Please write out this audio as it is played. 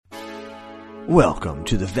Welcome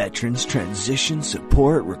to the Veterans Transition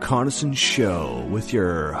Support Reconnaissance Show with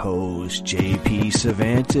your hosts JP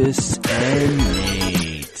Cervantes and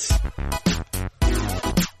Nate.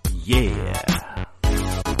 Yeah.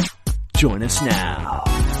 Join us now.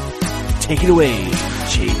 Take it away,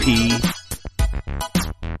 JP.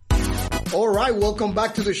 All right, welcome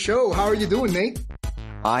back to the show. How are you doing, Nate?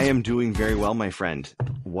 I am doing very well, my friend.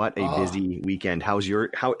 What a busy weekend. How is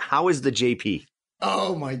the JP?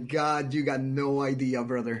 Oh my God, you got no idea,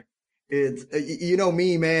 brother. It's you know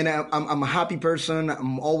me, man. I'm a happy person.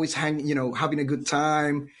 I'm always having a good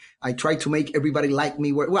time. I try to make everybody like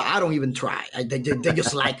me. Well, I don't even try. They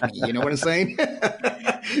just like me. You know what I'm saying?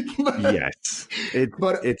 Yes,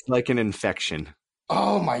 it's like an infection.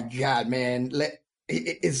 Oh my God, man.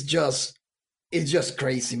 It's just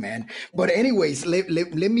crazy, man. But anyways, let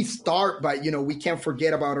me start by, we can't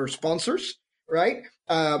forget about our sponsors, right?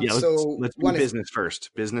 Let's do business first.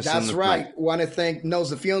 Business. That's right. Want to thank Knows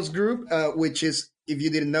the Films Group, which is, if you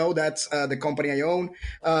didn't know, that's the company I own,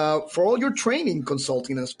 for all your training,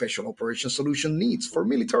 consulting, and special operations solution needs for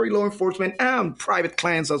military law enforcement and private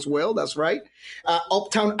clients as well. That's right.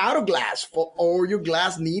 Uptown Auto Glass for all your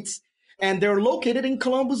glass needs. And they're located in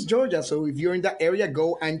Columbus, Georgia. So if you're in that area,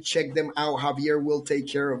 go and check them out. Javier will take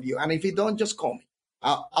care of you. And if you don't, just call me.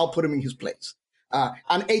 I'll put him in his place.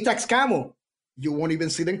 And ATAX Camo, you won't even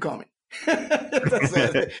see them coming.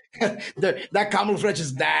 That camouflage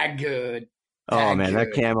is that good.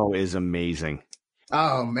 That camo is amazing.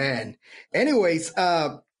 Oh, man. Anyways,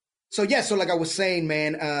 so like I was saying,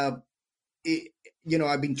 man, I've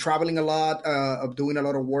been traveling a lot, doing a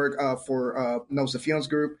lot of work for Knows the Films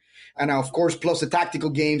Group. And of course, plus the tactical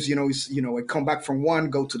games, I come back from one,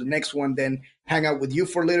 go to the next one, then hang out with you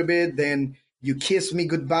for a little bit. Then you kiss me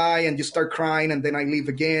goodbye and you start crying and then I leave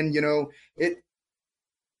again.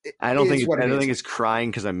 I don't think it's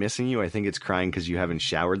crying because I'm missing you. I think it's crying because you haven't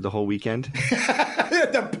showered the whole weekend.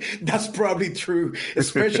 That's probably true.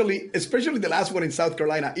 Especially the last one in South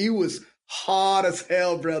Carolina. It was hot as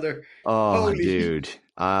hell, brother. Oh, holy dude.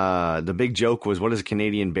 The big joke was, what does a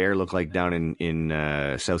Canadian bear look like down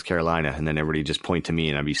in South Carolina? And then everybody just point to me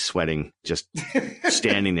and I'd be sweating just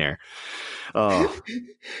standing there. Oh,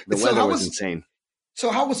 the weather was insane. So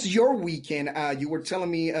how was your weekend? You were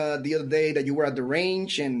telling me the other day that you were at the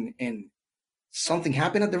range and something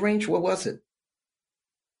happened at the range. What was it?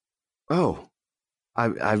 Oh,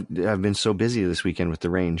 I've been so busy this weekend with the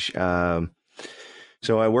range.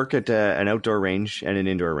 So I work at an outdoor range and an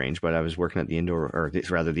indoor range, but I was working at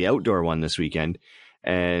the outdoor one this weekend.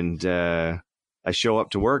 And I show up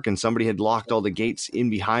to work and somebody had locked all the gates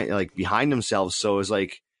behind themselves. So it was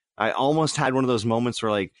like, I almost had one of those moments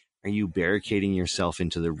where like, are you barricading yourself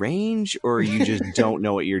into the range or you just don't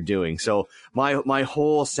know what you're doing? So my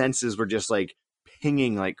whole senses were just like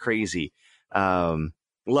pinging like crazy.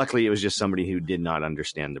 Luckily, it was just somebody who did not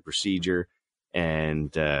understand the procedure,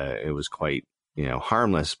 and it was quite,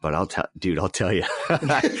 harmless. But I'll tell you,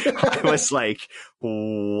 I was like,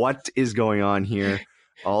 what is going on here?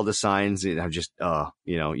 All the signs, I'm just,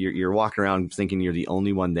 you're walking around thinking you're the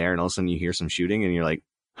only one there, and all of a sudden you hear some shooting, and you're like,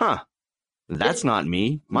 huh. That's not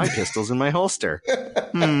me. My pistol's in my holster.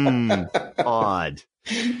 Odd.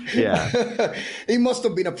 Yeah. It must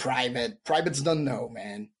have been a private. Privates don't know,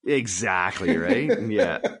 man. Exactly, right?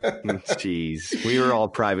 Yeah. Jeez. We were all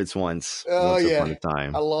privates once. Once upon a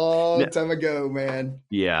time. A long time ago, man.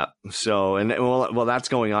 Yeah. So, and well, that's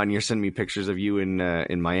going on. You're sending me pictures of you in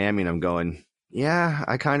Miami, and I'm going, yeah,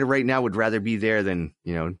 I kind of right now would rather be there than,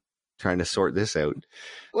 trying to sort this out.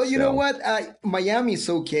 Well, you know what? Miami is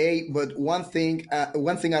okay, but one thing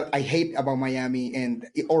I hate about Miami and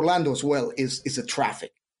Orlando as well is the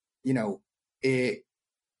traffic.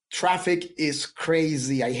 Traffic is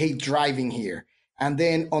crazy. I hate driving here. And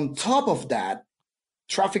then on top of that,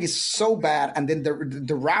 traffic is so bad, and then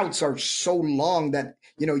the routes are so long that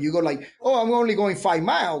you go like, oh, I'm only going 5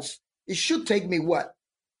 miles. It should take me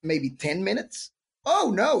maybe 10 minutes.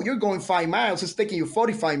 Oh, no, you're going 5 miles. It's taking you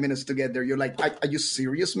 45 minutes to get there. You're like, are you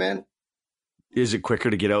serious, man? Is it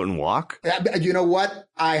quicker to get out and walk? You know what?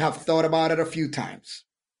 I have thought about it a few times.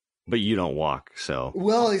 But you don't walk, so.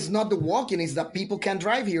 Well, it's not the walking. It's that people can't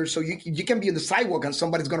drive here. So you can be on the sidewalk and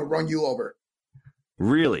somebody's going to run you over.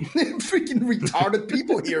 Really? Freaking retarded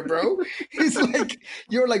people here, bro. It's like,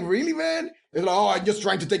 you're like, really, man? It's like, oh, I'm just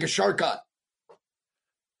trying to take a shortcut.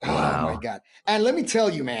 Wow. Oh, my God. And let me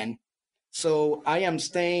tell you, man. So I am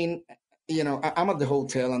staying, I'm at the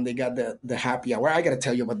hotel and they got the happy hour. I got to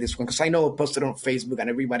tell you about this one because I know I posted on Facebook and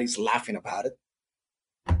everybody's laughing about it.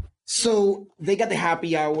 So they got the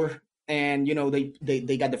happy hour and,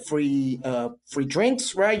 they got the free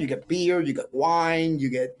drinks, right? You get beer, you get wine, you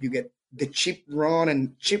get the cheap rum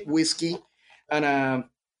and cheap whiskey,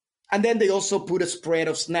 and then they also put a spread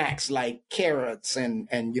of snacks like carrots and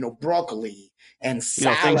broccoli and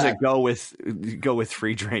salad. Things that go with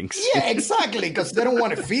free drinks. Yeah, exactly, because they don't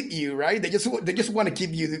want to feed you, right? They just want to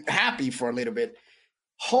keep you happy for a little bit.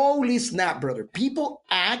 Holy snap, brother! People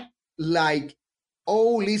act like,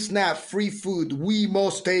 holy snap, free food. We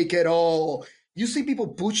must take it all. You see people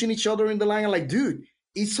pushing each other in the line. I'm like, dude,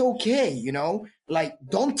 it's okay, Like,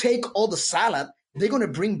 don't take all the salad. They're gonna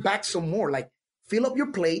bring back some more. Like, fill up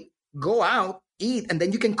your plate. Go out, eat, and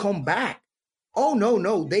then you can come back. Oh,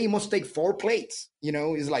 no, they must take 4 plates.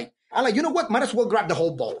 It's like, I'm like, you know what? Might as well grab the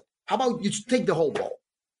whole bowl. How about you take the whole bowl?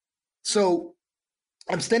 So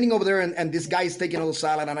I'm standing over there, and this guy is taking all the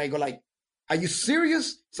salad, and I go like, are you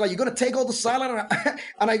serious? It's like, you're going to take all the salad?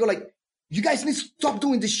 And I go like, you guys need to stop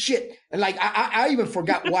doing this shit. And like, I even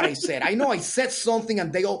forgot what I said. I know I said something,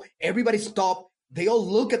 and everybody stopped. They all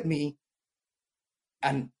look at me,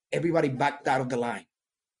 and everybody backed out of the line.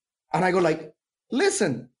 And I go like,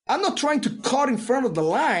 listen, I'm not trying to cut in front of the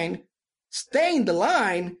line. Stay in the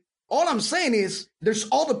line. All I'm saying is there's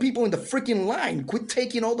other people in the freaking line. Quit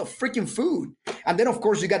taking all the freaking food. And then, of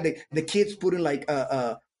course, you got the kids putting like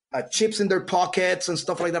chips in their pockets and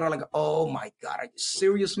stuff like that. I'm like, oh, my God, are you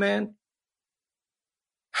serious, man?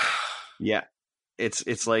 Yeah.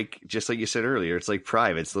 It's like, just like you said earlier, it's like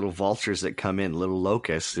privates, little vultures that come in, little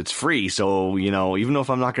locusts. It's free. So, even though if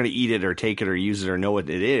I'm not going to eat it or take it or use it or know what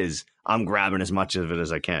it is, I'm grabbing as much of it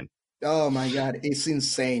as I can. Oh, my God. It's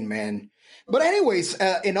insane, man. But anyways,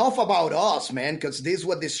 enough about us, man, because this is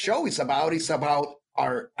what this show is about. It's about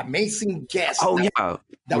our amazing guests. Oh, yeah.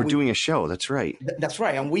 We're doing a show. That's right. That's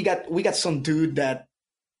right. And we got some dude that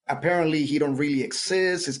apparently he don't really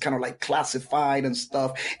exist. It's kind of like classified and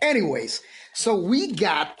stuff. Anyways, so we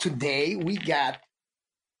got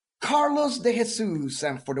Carlos De Jesus.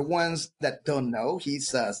 And for the ones that don't know,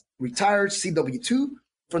 he's a retired CW2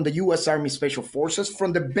 from the U.S. Army Special Forces,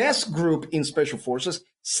 from the best group in Special Forces,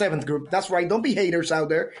 7th Group. That's right. Don't be haters out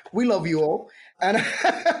there. We love you all. And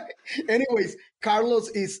anyways, Carlos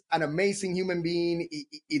is an amazing human being.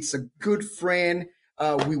 It's a good friend.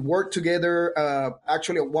 We worked together.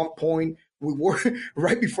 Actually, at one point, we worked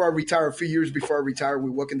right before I retired, a few years before I retired, we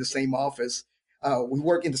worked in the same office. We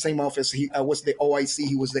worked in the same office. He was the OIC.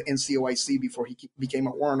 He was the NCOIC before he became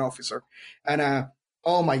a warrant officer. And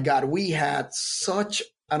oh, my God, we had such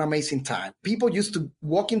an amazing time. People used to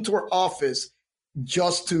walk into our office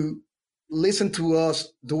just to listen to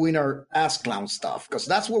us doing our ass clown stuff, because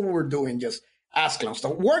that's what we were doing, just ass clown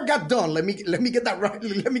stuff. Work got done. Let me get that right.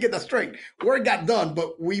 Let me get that straight. Work got done,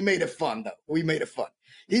 but we made it fun, though. We made it fun.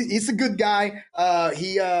 He's a good guy.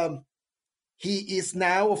 He is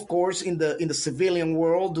now, of course, in the civilian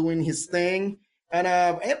world doing his thing. And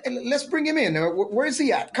let's bring him in. Where is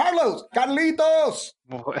he at? Carlitos.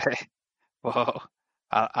 Well,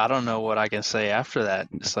 I don't know what I can say after that.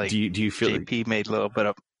 It's like, do you feel JP made a little bit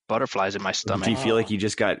of butterflies in my stomach. Do you feel like you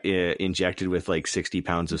just got injected with like 60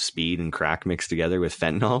 pounds of speed and crack mixed together with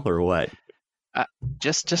fentanyl, or what?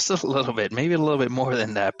 Just a little bit, maybe a little bit more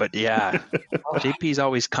than that, but yeah. JP's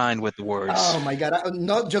always kind with the words. Oh my God,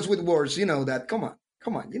 not just with words, you know that. Come on,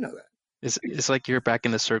 you know that. It's like you're back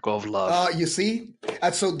in the circle of love. You see?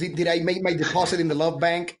 So did I make my deposit in the love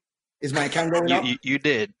bank? Is my account going up? You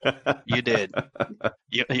did. You did.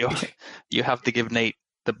 You have to give Nate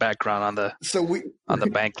the background on the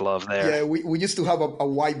bank love there. Yeah, we used to have a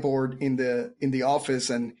whiteboard in the office,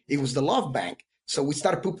 and it was the love bank. So we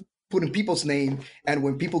started putting people's name, and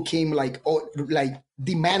when people came like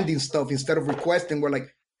demanding stuff instead of requesting, we're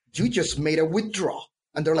like, you just made a withdrawal.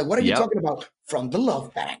 And they're like, what are you talking about? From the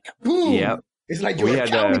love bank. Boom. Yep. It's like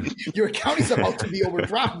your account is about to be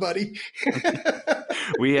overdraft, buddy.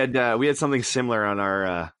 we had something similar on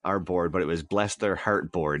our board, but it was bless their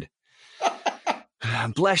heart board.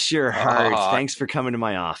 Bless your heart. Thanks for coming to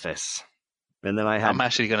my office. And then I'm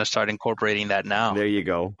actually going to start incorporating that now. There you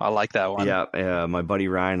go. I like that one. Yeah. My buddy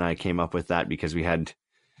Ryan and I came up with that because we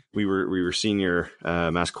were senior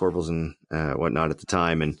mass corporals and whatnot at the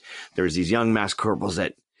time. And there was these young mass corporals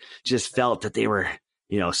that just felt that they were,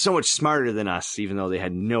 so much smarter than us, even though they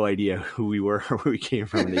had no idea who we were or where we came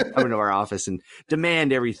from. And they come into our office and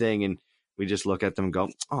demand everything. And we just look at them and go,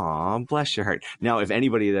 "Aw, bless your heart." Now, if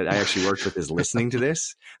anybody that I actually worked with is listening to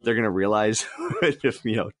this, they're going to realize,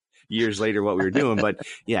 years later what we were doing. But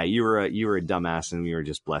yeah, you were a dumbass and we were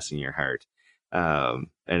just blessing your heart. And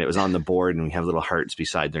it was on the board, and we have little hearts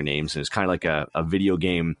beside their names. And it's kind of like a video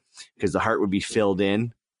game, because the heart would be filled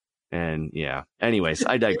in And yeah, anyways,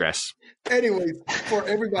 I digress. Anyways, for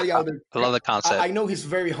everybody out there, I love the concept. I know he's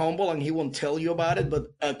very humble and he won't tell you about it,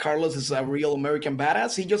 but Carlos is a real American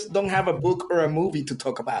badass. He just don't have a book or a movie to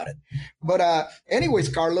talk about it. But anyways,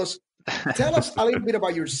 Carlos, tell us a little bit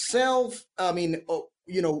about yourself. I mean,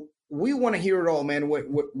 we want to hear it all, man.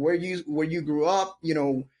 Where you grew up,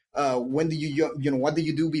 when did you what did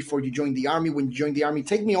you do before you joined the Army? When you joined the Army,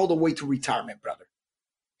 take me all the way to retirement, brother.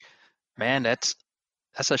 Man, that's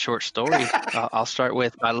a short story. I'll start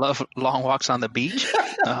with I love long walks on the beach.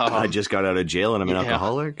 I just got out of jail and I'm an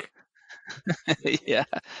alcoholic. Yeah.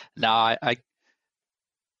 No, I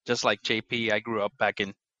just like JP, I grew up back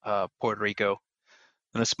in Puerto Rico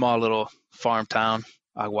in a small little farm town,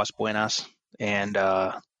 Aguas Buenas, and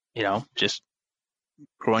just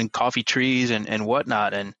growing coffee trees and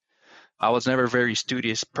whatnot. And I was never a very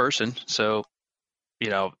studious person, so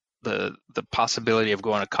the possibility of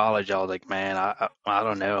going to college, I was like, man, I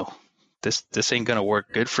don't know, this ain't gonna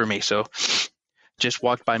work good for me. So just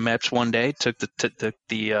walked by MEPS one day, took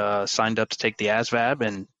the signed up to take the ASVAB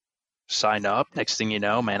and signed up. Next thing you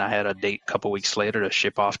know, man, I had a date a couple weeks later to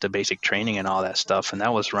ship off to basic training and all that stuff, and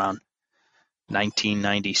that was around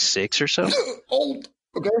 1996 or so. Old,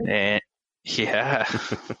 okay. And yeah,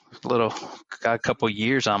 got a couple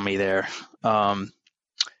years on me there.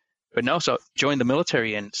 But no, so joined the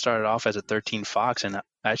military and started off as a 13 Fox, and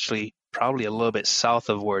actually probably a little bit south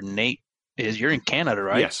of where Nate is. You're in Canada,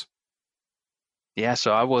 right? Yes. Yeah,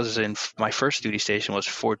 so I was in my first duty station was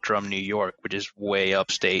Fort Drum, New York, which is way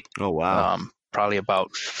upstate. Oh, wow. Probably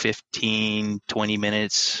about 15, 20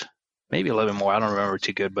 minutes, maybe a little bit more. I don't remember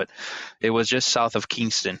too good, but it was just south of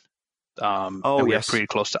Kingston. And we yes. are pretty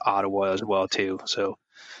close to Ottawa as well, too. So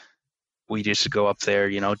we just go up there,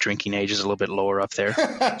 drinking age is a little bit lower up there.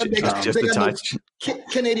 just a touch.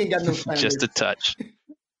 Canadian got no standard. Just a touch.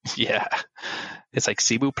 Yeah. It's like,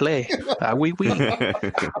 s'il vous plaît. Oui, oui.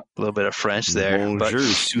 A little bit of French there. Bonjour,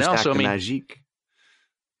 magique.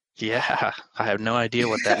 Yeah. I have no idea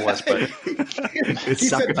what that was, but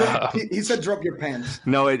he said drop your pants.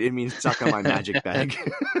 No, it means suck on my magic bag.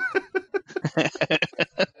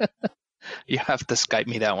 You have to Skype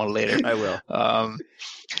me that one later. I will.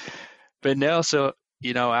 But no, so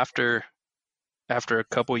after a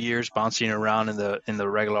couple years bouncing around in the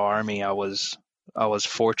regular Army, I was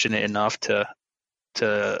fortunate enough to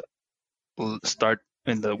start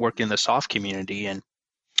work in the SOF community, and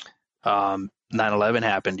 9/11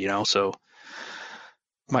 happened. So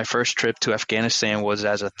my first trip to Afghanistan was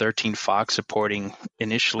as a 13 Fox supporting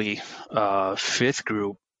initially 5th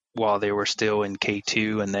group while they were still in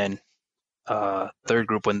K2, and then 3rd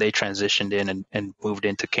group when they transitioned in and moved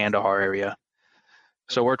into Kandahar area.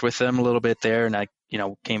 So I worked with them a little bit there, and I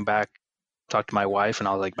came back, talked to my wife, and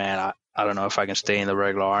I was like, man, I don't know if I can stay in the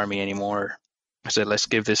regular Army anymore. I said, let's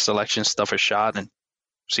give this selection stuff a shot and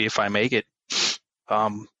see if I make it.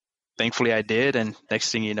 Thankfully I did, and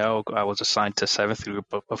next thing you know, I was assigned to 7th group,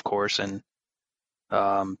 of course, and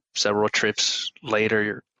several trips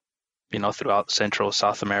later, throughout Central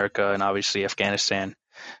South America and obviously Afghanistan,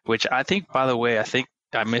 which I think, by the way,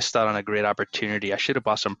 I missed out on a great opportunity. I should have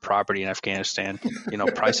bought some property in Afghanistan.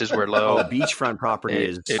 Prices were low. Oh, beachfront property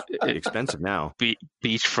is expensive now.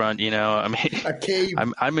 Beachfront, I mean, a cave.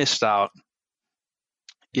 I missed out.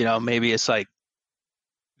 Maybe it's like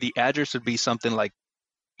the address would be something like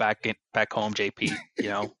back home,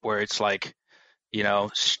 JP, where it's like,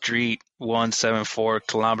 street 174,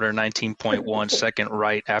 kilometer 19.1, second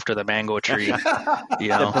right after the mango tree.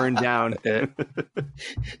 That burned down.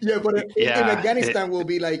 Yeah, but in Afghanistan will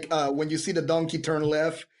be like when you see the donkey turn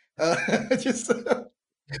left.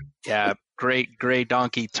 Yeah, great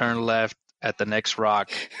donkey turn left at the next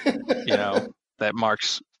rock. That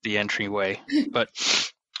marks the entryway. But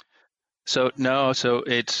so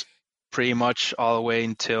it's pretty much all the way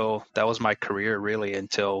until that was my career, really,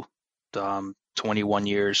 until 21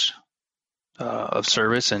 years of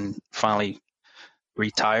service, and finally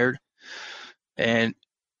retired. And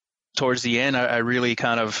towards the end, I really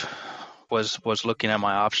kind of was looking at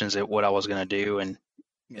my options at what I was going to do, and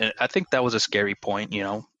I think that was a scary point,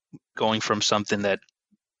 going from something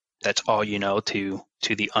that's all to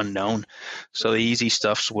the unknown. So the easy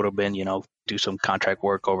stuff would have been, do some contract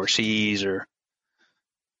work overseas, or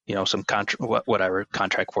some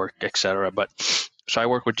contract work, etc. But so I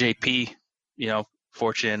worked with JP.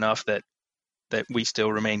 Fortunate enough that we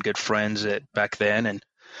still remained good friends back then. And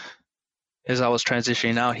as I was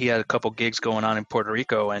transitioning out, he had a couple gigs going on in Puerto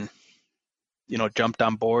Rico, and jumped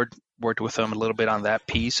on board, worked with him a little bit on that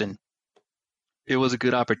piece, and it was a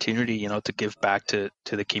good opportunity, to give back to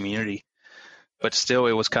the community. But still,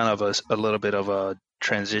 it was kind of a little bit of a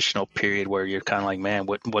transitional period where you're kind of like, man,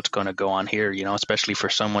 what's going to go on here? Especially for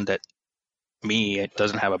someone that it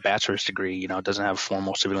doesn't have a bachelor's degree, doesn't have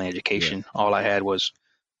formal civilian education. Yeah. All I had was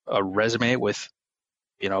a resume with,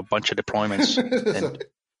 a bunch of deployments, and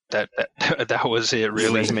that was it.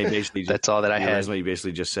 Really, resume basically. That's all that I had. Resume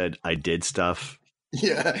basically just said I did stuff.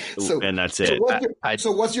 Yeah. And that's it.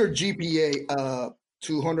 So what's your GPA?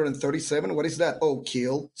 237. What is that? Oh,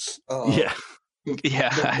 kills. Yeah. Yeah.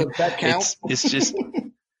 Does that count? It's just.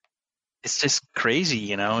 It's just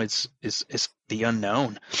crazy, it's the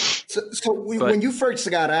unknown. So when you first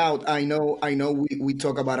got out, I know we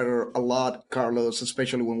talk about it a lot, Carlos,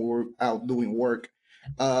 especially when we were out doing work.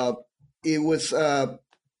 It was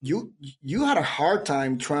you had a hard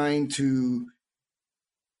time trying to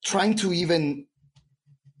even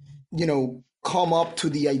come up to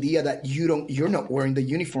the idea that you're not wearing the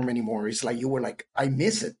uniform anymore. It's like you were like, I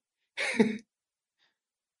miss it.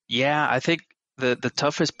 Yeah, I think the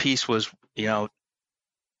toughest piece was,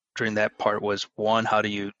 during that part was, one, how do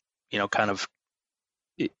you, kind of,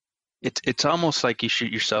 it's almost like you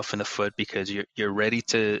shoot yourself in the foot because you're ready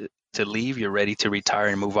to leave, you're ready to retire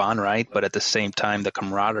and move on, right? But at the same time, the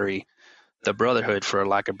camaraderie, the brotherhood, for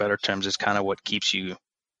lack of better terms, is kind of what keeps you,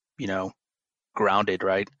 grounded,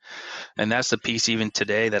 right? And that's the piece even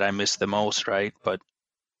today that I miss the most, right? But,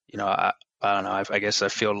 I don't know, I guess I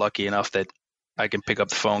feel lucky enough that I can pick up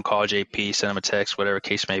the phone, call JP, send him a text, whatever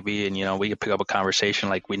case may be, and we can pick up a conversation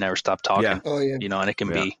like we never stopped talking. Yeah. Oh, yeah. And it can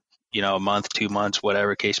be, a month, 2 months,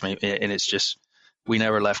 whatever case may be, and it's just we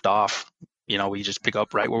never left off. We just pick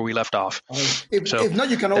up right where we left off. If not,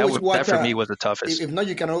 you can always watch. That for me was the toughest. If not,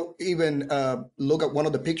 you can even look at one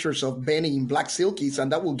of the pictures of Benny in black silkies,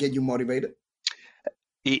 and that will get you motivated.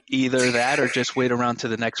 Either that or just wait around to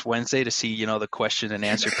the next Wednesday to see, the question and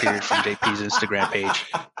answer period from JP's Instagram page,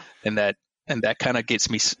 and that kind of gets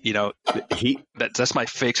me, that's my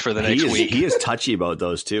fix for the next week. He is touchy about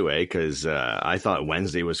those too, because I thought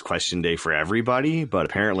Wednesday was question day for everybody, but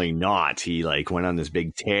apparently not. He went on this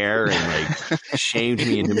big tear and shamed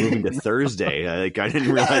me into moving to Thursday. I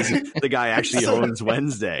didn't realize the guy actually owns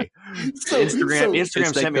Wednesday.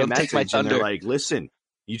 Instagram sent me a message and they're like, listen,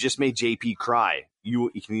 you just made JP cry.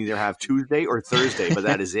 You can either have Tuesday or Thursday, but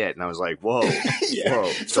that is it. And I was like, whoa,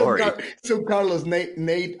 whoa, sorry. So Carlos,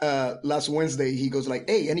 Nate, last Wednesday, he goes like,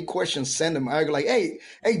 hey, any questions, send them. I go like, hey,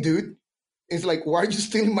 dude. It's like, why are you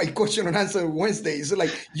stealing my question and answer Wednesday? It's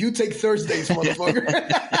like, you take Thursdays, motherfucker.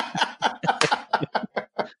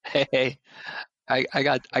 Hey, I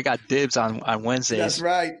got dibs on Wednesdays. That's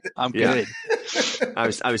right. I'm good. I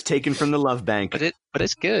was taken from the love bank. But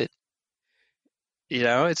it's good.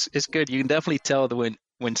 It's good. You can definitely tell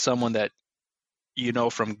when someone that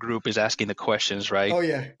from group is asking the questions, right? Oh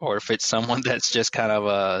yeah. Or if it's someone that's just kind of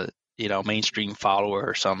a mainstream follower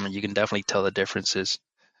or something, you can definitely tell the differences.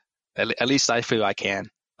 At least I feel I can.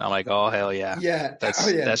 I'm like, oh hell yeah. Yeah. That's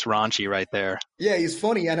raunchy right there. Yeah, it's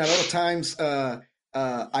funny, and a lot of times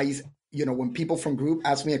when people from group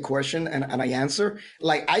ask me a question and I answer,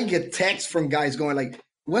 I get texts from guys going like,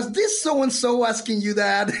 was this so-and-so asking you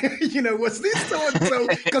that? Was this so-and-so?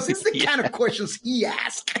 Because it's the kind of questions he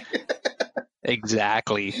asks.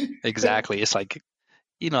 Exactly. It's like,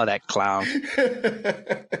 that clown.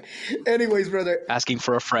 Anyways, brother. Asking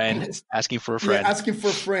for a friend. Yeah, asking for a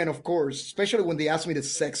friend, of course. Especially when they ask me the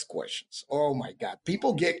sex questions. Oh, my God.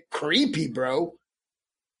 People get creepy, bro.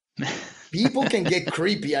 People can get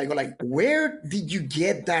creepy. I go like, where did you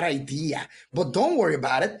get that idea? But don't worry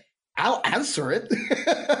about it. I'll answer it.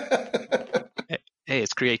 Hey,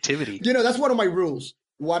 it's creativity. That's one of my rules.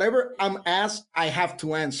 Whatever I'm asked, I have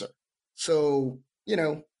to answer. So,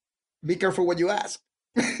 be careful what you ask.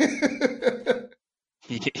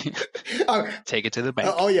 Take it to the bank.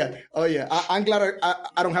 Oh yeah. I'm glad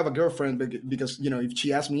I don't have a girlfriend because if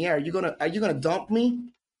she asks me, are you gonna dump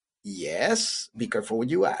me? Yes. Be careful what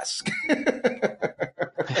you ask.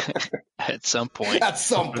 At some point.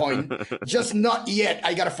 Just not yet.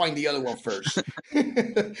 I got to find the other one first.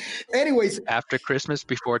 Anyways. After Christmas,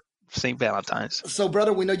 before St. Valentine's. So,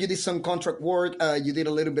 brother, we know you did some contract work. You did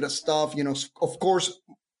a little bit of stuff. Of course,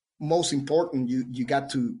 most important, you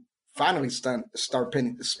got to finally start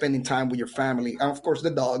spending time with your family. And, of course,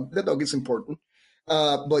 the dog. The dog is important.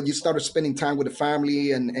 But you started spending time with the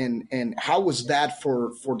family. And how was that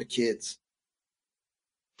for the kids?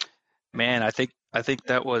 Man, I think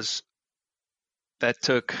that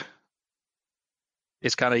took,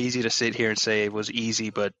 it's kind of easy to sit here and say it was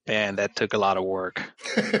easy, but man, that took a lot of work.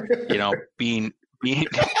 Being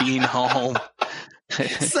home.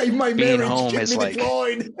 Save my being marriage, home get is me like,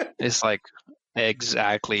 deployed. It's like,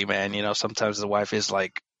 exactly, man. Sometimes the wife is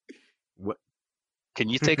like, can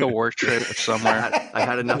you take a work trip somewhere? I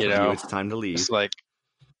had enough You of know, you. It's time to leave. It's like,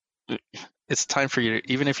 it's time for you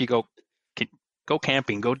to, even if you go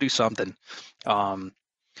camping, go do something.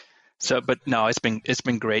 But no, it's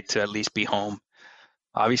been great to at least be home.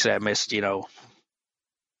 Obviously I missed,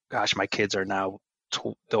 gosh, my kids are now,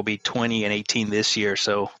 they'll be 20 and 18 this year.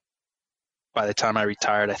 So by the time I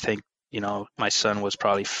retired, I think, my son was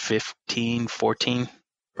probably 15, 14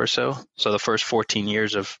 or so. So the first 14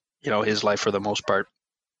 years of, his life for the most part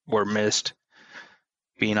were missed,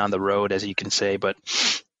 being on the road, as you can say, but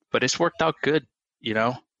it's worked out good.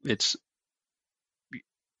 It's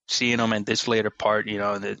seeing them in this later part,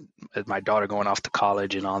 my daughter going off to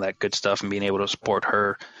college and all that good stuff and being able to support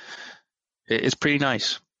her. It's pretty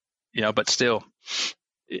nice, but still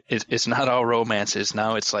it's not all romances.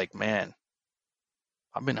 Now it's like, man,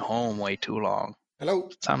 I've been home way too long. Hello.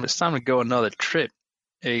 It's time to go another trip.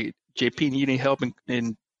 Hey, JP, you need help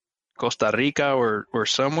in Costa Rica or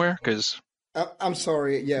somewhere? Because I'm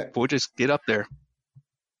sorry. Yeah, we'll just get up there.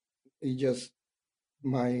 it just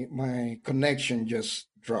my connection just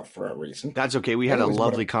dropped for a reason. That's okay. We had a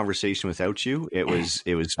lovely conversation without you. It was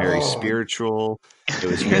very spiritual. It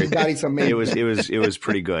was very that is amazing. It was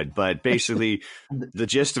pretty good. But basically, the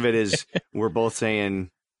gist of it is we're both saying,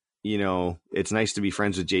 it's nice to be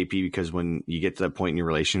friends with JP, because when you get to that point in your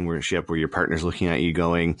relationship where your partner's looking at you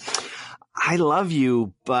going, I love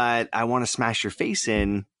you, but I want to smash your face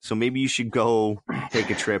in. So maybe you should go take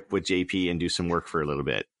a trip with JP and do some work for a little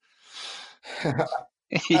bit. I'll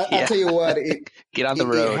tell you what, get on the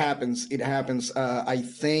road. It happens. I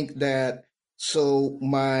think that, so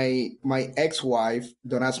my ex-wife,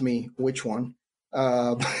 don't ask me which one,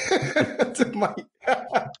 one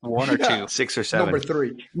or two, 6 or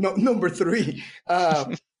 7, number three.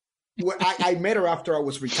 I met her after I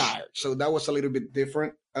was retired, so that was a little bit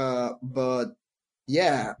different. But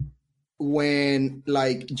yeah, when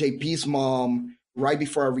like JP's mom, right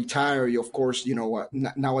before I retired, of course,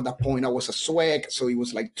 now at that point I was a swag, so it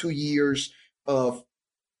was like 2 years of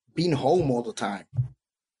being home all the time.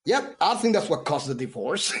 Yep, I think that's what caused the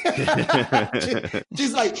divorce.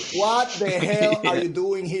 She's like, what the hell are you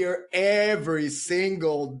doing here every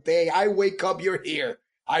single day? I wake up, you're here.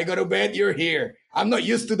 I go to bed, you're here. I'm not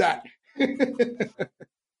used to that.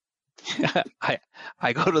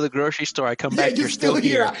 I go to the grocery store, I come back, you're still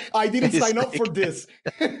here. I didn't sign up for this.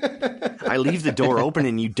 I leave the door open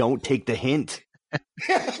and you don't take the hint.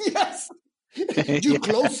 Yes. You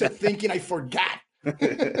close it thinking I forgot.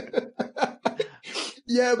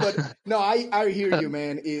 Yeah, but no, I hear you,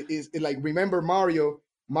 man. It's like, remember Mario?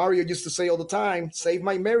 Mario used to say all the time, "Save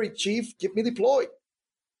my marriage, chief. Keep me deployed."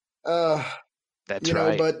 That's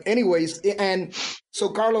right. But anyways, and so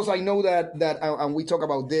Carlos, I know that and we talk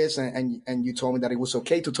about this, and you told me that it was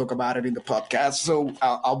okay to talk about it in the podcast. So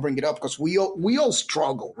I'll bring it up because we all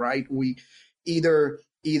struggle, right? We either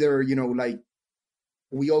like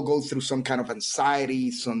we all go through some kind of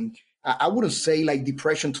anxiety, some. I wouldn't say like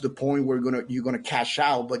depression to the point where you're gonna cash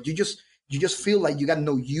out, but you just feel like you got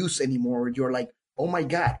no use anymore. You're like, oh my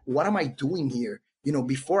God, what am I doing here?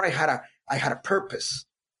 Before I had a purpose.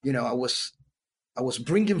 I was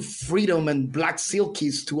bringing freedom and black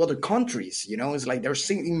silkies to other countries. It's like they're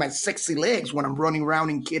singing my sexy legs when I'm running around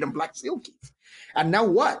in kid and black silkies. And now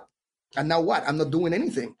what? I'm not doing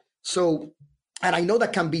anything. So, and I know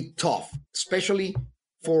that can be tough, especially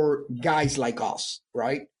for guys like us,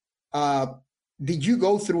 right? Did you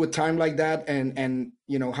go through a time like that? And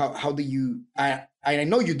how do you? I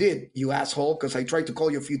know you did, you asshole, because I tried to call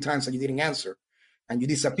you a few times and you didn't answer, and you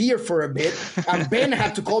disappeared for a bit. And Ben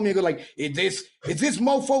had to call me and go like, "If this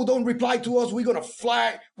mofo don't reply to us, we're gonna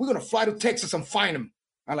fly to Texas and find him."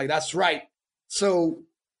 I'm like, "That's right." So,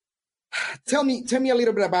 tell me a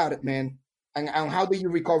little bit about it, man, and how do you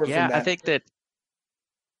recover from that? I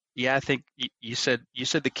think you said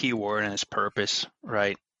the key word, and it's purpose,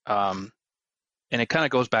 right? And it kind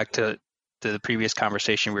of goes back to the previous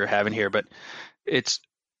conversation we were having here, but it's,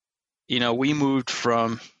 we moved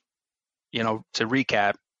from, to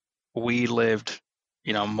recap, we lived,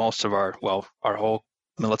 most of our whole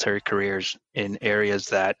military careers in areas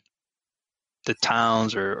that the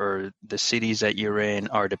towns or the cities that you're in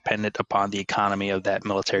are dependent upon the economy of that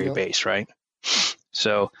military base, right?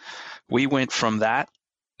 So we went from that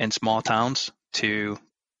in small towns to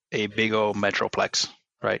a big old metroplex.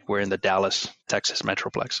 Right, we're in the Dallas, Texas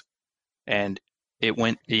metroplex, and it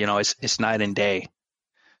went. It's night and day.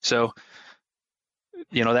 So,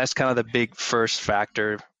 that's kind of the big first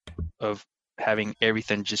factor of having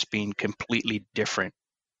everything just being completely different,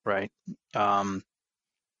 right? Obviously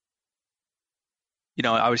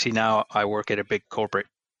now I work at a big corporate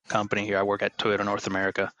company here. I work at Toyota North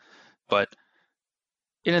America, but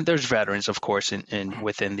there's veterans, of course, in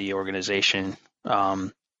within the organization,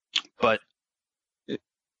 but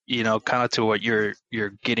kind of to what you're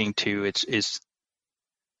getting to, it's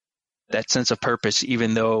that sense of purpose.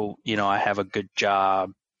 Even though I have a good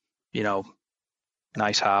job,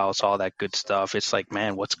 nice house, all that good stuff. It's like,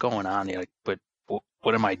 man, what's going on here? Like, but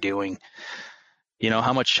what am I doing?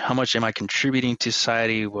 How much am I contributing to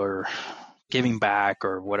society or giving back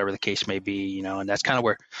or whatever the case may be? And that's kind of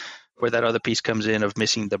where that other piece comes in of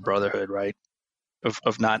missing the brotherhood, right?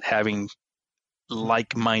 Of not having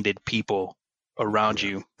like-minded people around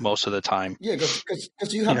you most of the time. Yeah,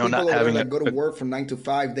 because you have people over there that go to work from 9 to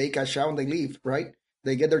 5, they cash out and they leave, right?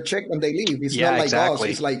 They get their check and they leave. It's not like us.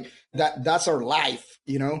 It's like that's our life,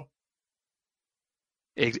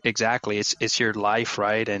 Exactly. It's your life,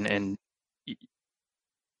 right? And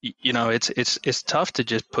it's tough to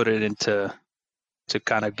just put it into to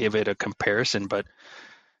kind of give it a comparison, but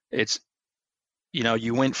it's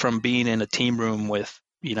you went from being in a team room with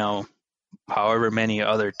however many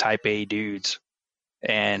other type A dudes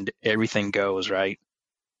and everything goes right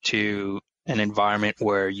to an environment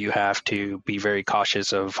where you have to be very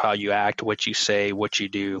cautious of how you act, what you say, what you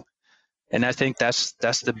do. And I think that's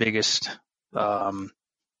the biggest hurdle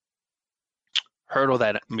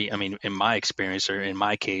that in my experience or in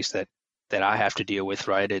my case that I have to deal with,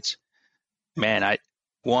 right? It's, man,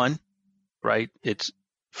 it's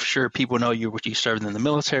sure people know you served in the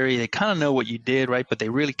military. They kind of know what you did, right? But they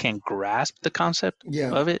really can't grasp the concept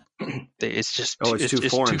of it. It's just it's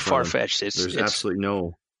too far-fetched. There's absolutely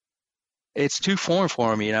no. It's too foreign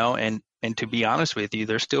for them, and to be honest with you,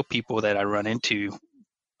 there's still people that I run into,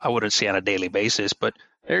 I wouldn't say on a daily basis, but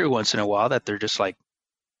every once in a while that they're just like,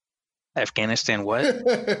 Afghanistan,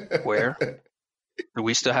 what? Where? Do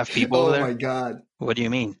we still have people there? Oh my God. What do you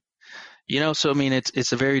mean? So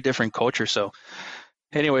it's a very different culture. So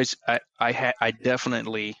anyways, I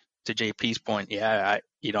definitely, to JP's point, I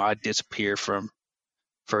disappear for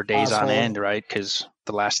days on end, right? Because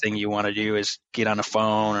the last thing you want to do is get on a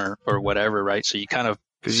phone or whatever, right? So you kind of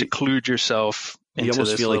seclude yourself into you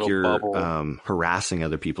almost this feel like you're bubble. Harassing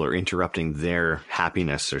other people or interrupting their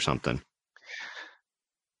happiness or something.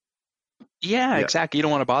 Yeah, exactly. You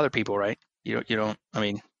don't want to bother people, right? You don't.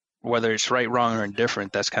 Whether it's right, wrong, or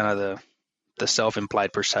indifferent, that's kind of the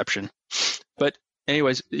self-implied perception. But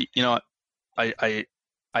anyways, I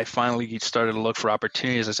finally started to look for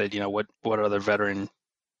opportunities. I said, what other veteran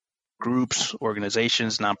groups,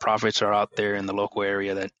 organizations, nonprofits are out there in the local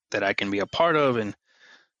area that I can be a part of? And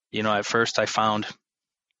at first I found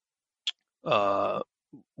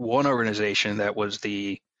one organization that was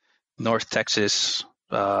the North Texas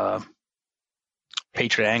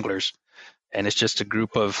Patriot Anglers, and it's just a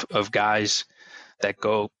group of guys that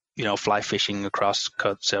go fly fishing across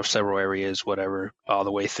several areas, whatever, all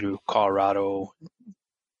the way through Colorado,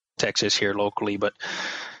 Texas here locally. But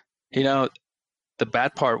the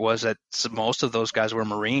bad part was that most of those guys were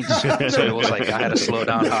Marines, so it was like I had to slow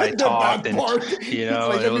down how I talked, and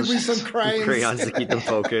it was some crayons to keep them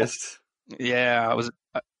focused. Yeah,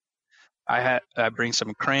 I bring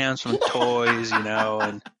some crayons, some toys,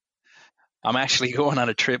 and I'm actually going on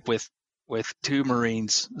a trip with two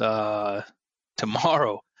Marines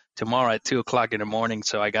tomorrow at 2:00 in the morning.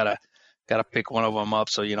 So I gotta pick one of them up.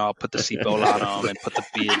 So I'll put the seatbelt on them and put the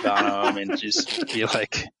beard on them and just be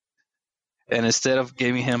like. And instead of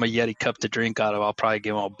giving him a Yeti cup to drink out of, I'll probably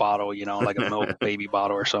give him a bottle, like a milk baby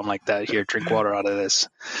bottle or something like that. Here, drink water out of this.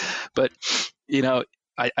 But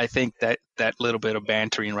I think that little bit of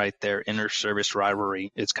bantering right there, inter-service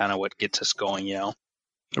rivalry, is kind of what gets us going,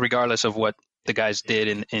 regardless of what the guys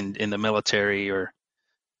did in the military or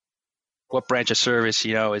what branch of service,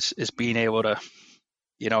 is being able to,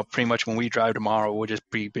 pretty much when we drive tomorrow, we'll just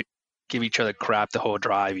give each other crap the whole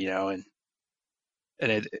drive,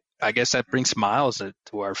 and I guess that brings smiles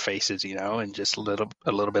to our faces, and just a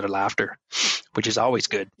little bit of laughter, which is always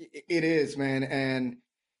good. It is, man. And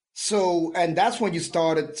that's when you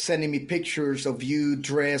started sending me pictures of you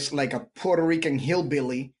dressed like a Puerto Rican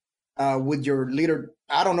hillbilly with your leader.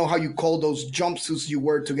 I don't know how you call those jumpsuits you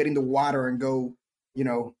wear to get in the water and go,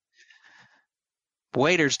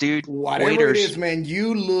 Waders, dude. Whatever Waders. It is, man.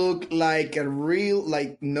 You look like a real,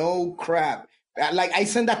 no crap. Like I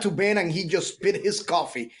sent that to Ben and he just spit his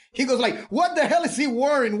coffee. He goes like, what the hell is he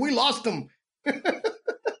wearing? We lost him.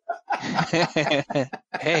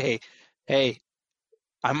 Hey,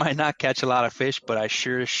 I might not catch a lot of fish, but I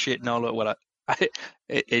sure as shit know what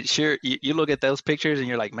it sure, you look at those pictures and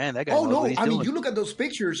you're like, man, that guy knows what he's doing. You look at those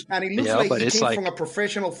pictures and it looks like he came from a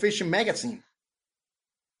professional fishing magazine.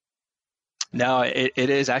 No, it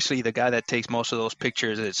is actually the guy that takes most of those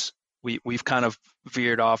pictures. We've kind of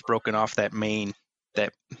broken off that main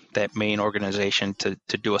that main organization to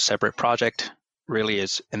do a separate project really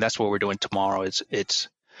is, and that's what we're doing tomorrow. It's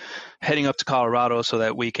heading up to Colorado so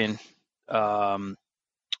that we can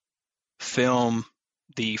film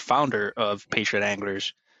the founder of Patriot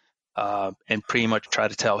Anglers and pretty much try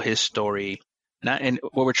to tell his story. And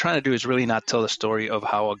what we're trying to do is really not tell the story of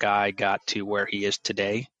how a guy got to where he is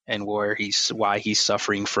today and why he's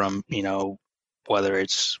suffering from, whether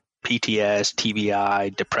it's PTS,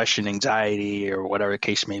 TBI, depression, anxiety, or whatever the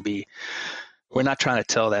case may be. We're not trying to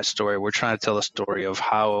tell that story. We're trying to tell the story of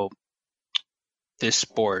how this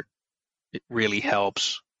sport really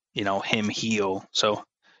helps, him heal. So,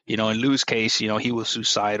 in Lou's case, he was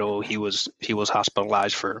suicidal. He was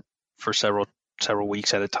hospitalized for several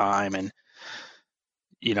weeks at a time, and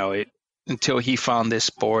until he found this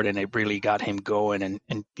sport and it really got him going,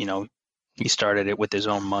 and he started it with his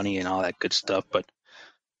own money and all that good stuff. But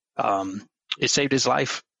it saved his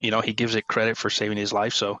life. He gives it credit for saving his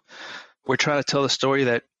life. So we're trying to tell the story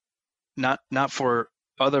that not for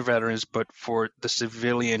other veterans, but for the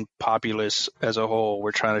civilian populace as a whole.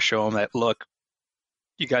 We're trying to show them that, look,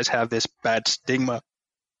 you guys have this bad stigma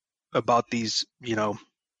about these,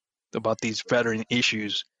 about these veteran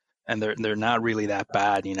issues, and they're not really that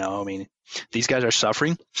bad. These guys are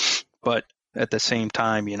suffering, but at the same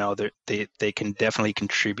time, they can definitely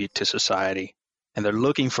contribute to society, and they're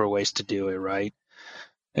looking for ways to do it, right?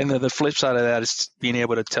 And the flip side of that is being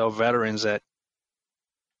able to tell veterans that,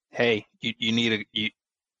 hey,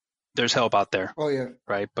 there's help out there. Oh yeah.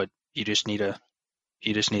 Right. But you just need to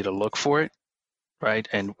look for it. Right.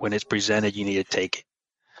 And when it's presented, you need to take it.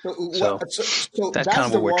 So that's kind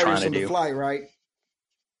of what we're trying to do. Fly, right?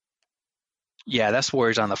 Yeah, that's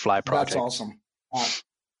Warriors on the Fly project. That's awesome.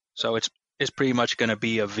 So it's pretty much going to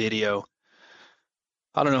be a video.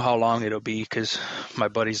 I don't know how long it'll be because my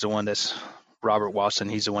buddy's the one that's Robert Watson.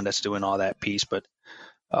 He's the one that's doing all that piece, but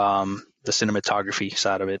the cinematography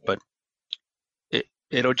side of it. But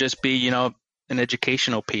it'll just be, an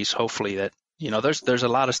educational piece. Hopefully that, there's a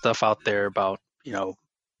lot of stuff out there about,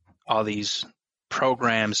 all these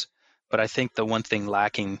programs, but I think the one thing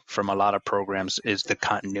lacking from a lot of programs is the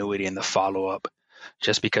continuity and the follow-up.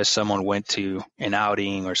 Just because someone went to an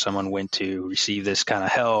outing or someone went to receive this kind of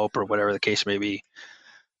help or whatever the case may be,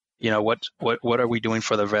 what are we doing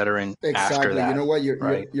for the veteran after that? You know what? You're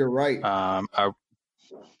right.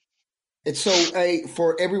 It's so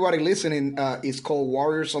for everybody listening, it's called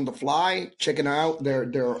Warriors on the Fly. Check it out. They're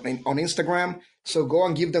on Instagram. So go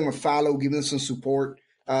and give them a follow, give them some support.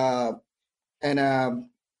 Man,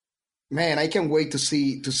 I can't wait to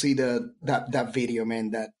see that video,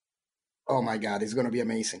 man. Oh my God, it's gonna be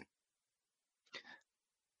amazing.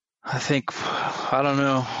 I don't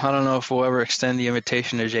know if we'll ever extend the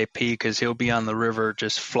invitation to JP because he'll be on the river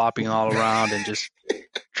just flopping all around and just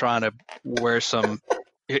trying to wear some.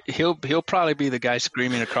 He'll probably be the guy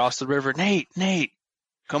screaming across the river, Nate,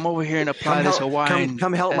 come over here and apply this Hawaiian.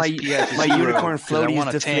 Come help my unicorn floaty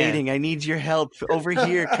is deflating. I need your help over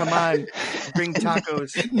here. Come on, bring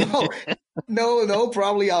tacos. No.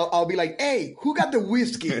 Probably I'll be like, hey, who got the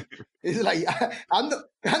whiskey? It's like I'm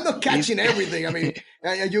not catching everything. I mean,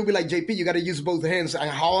 you'll be like, JP, you got to use both hands.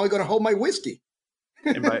 How am I going to hold my whiskey?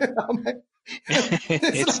 I'll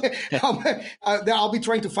be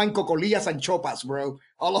trying to find cocolillas and chopas, bro.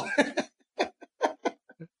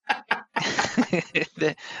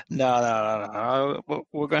 No.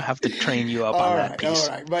 We're gonna have to train you up on that piece.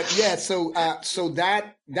 All right, but yeah. So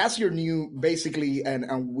that's your new basically,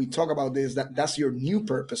 and we talk about this. That's your new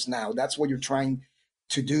purpose now. That's what you're trying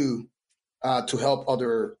to do to help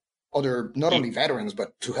other not only veterans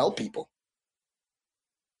but to help people.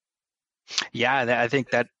 Yeah, I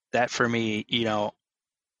think that for me,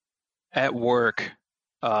 at work,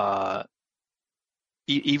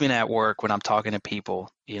 even at work when I'm talking to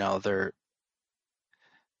people, they're.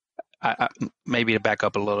 Maybe to back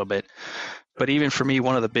up a little bit, but even for me,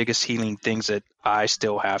 one of the biggest healing things that I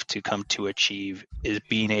still have to come to achieve is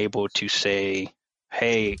being able to say,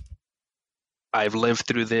 hey, I've lived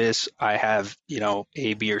through this. I have,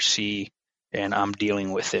 A, B, or C, and I'm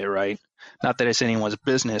dealing with it, right? Not that it's anyone's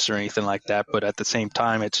business or anything like that, but at the same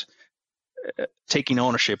time, it's taking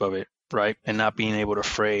ownership of it, right? And not being able to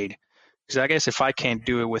afraid. Because I guess if I can't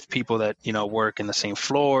do it with people that, work in the same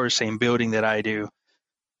floor, same building that I do,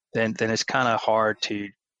 then it's kind of hard to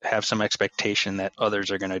have some expectation that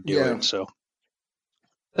others are going to do it. So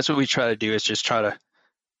that's what we try to do, is just try to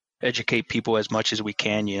educate people as much as we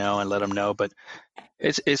can, and let them know. But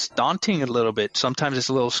it's daunting a little bit. Sometimes it's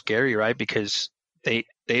a little scary, right? Because they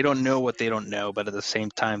don't know what they don't know, but at the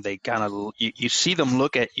same time, they kind of you see them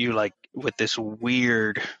look at you like with this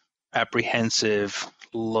weird, apprehensive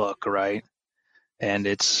look, right? And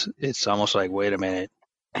it's almost like, wait a minute,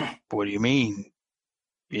 what do you mean?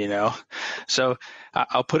 So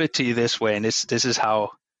I'll put it to you this way, and this is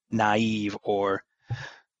how naive or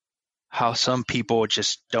how some people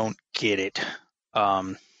just don't get it.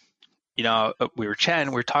 We were chatting,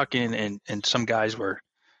 we were talking, and some guys were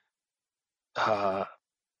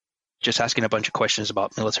just asking a bunch of questions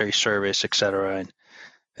about military service, etc.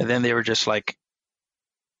 And then they were just like,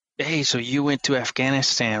 hey, so you went to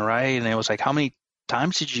Afghanistan, right? And it was like, how many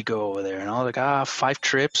times did you go over there? And I was like, 5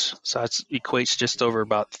 trips. So that equates just over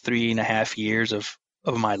about 3.5 years of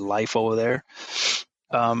my life over there.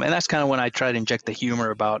 And that's kind of when I try to inject the humor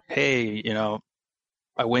about, hey,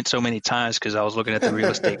 I went so many times because I was looking at the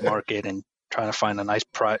real estate market and trying to find a nice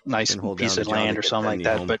piece of land or something like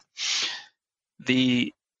that. Home. But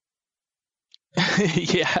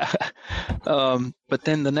yeah. But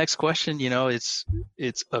then the next question, it's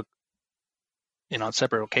on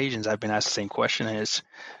separate occasions I've been asked the same question, and it's,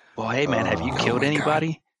 well, hey man, have you killed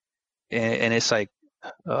anybody? And it's like,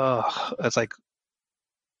 it's like,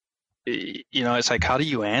 it's like, how do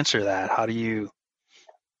you answer that? How do you,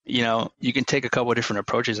 you can take a couple of different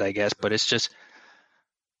approaches, I guess, but that's just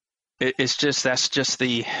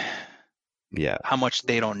the, how much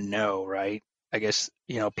they don't know, right? I guess,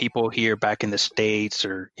 people here back in the States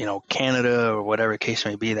or, Canada or whatever case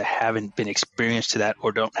may be that haven't been experienced to that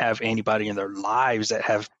or don't have anybody in their lives that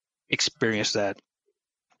have experienced that.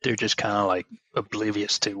 They're just kind of like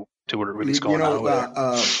oblivious to what really is going on over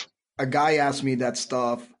there. A guy asked me that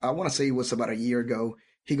stuff. I want to say it was about a year ago.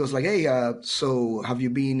 He goes like, hey, so have you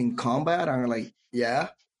been in combat? And I'm like, yeah.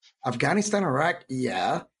 Afghanistan, Iraq?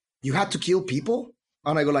 Yeah. You had to kill people?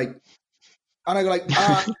 And I go like,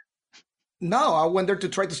 no, I went there to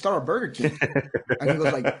try to start a Burger King. And he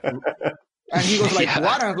goes like, yeah.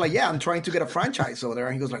 What? And I was like, yeah, I'm trying to get a franchise over there.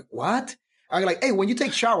 And he goes like, what? I'm like, hey, when you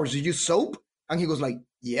take showers, you use soap? And he goes like,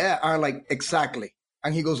 yeah. I'm like, exactly.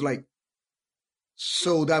 And he goes like,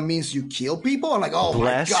 so that means you kill people? I'm like, oh,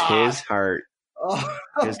 bless my God. His heart. Oh.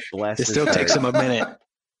 Just bless it his still heart. takes him a minute.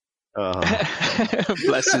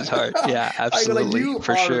 Bless his heart. Yeah, absolutely.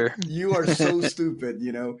 Like, sure. You are so stupid,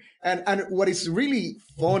 And what is really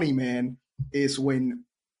funny, man, is when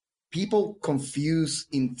people confuse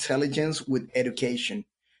intelligence with education.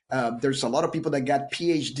 There's a lot of people that got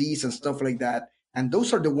PhDs and stuff like that. And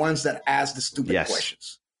those are the ones that ask the stupid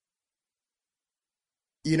questions.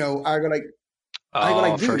 I go like,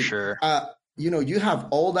 dude, for sure. You have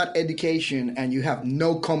all that education and you have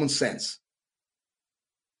no common sense.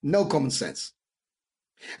 No common sense.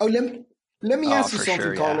 Oh, let me ask you something,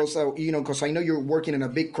 sure, Carlos. Because I know you're working in a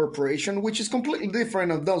big corporation, which is completely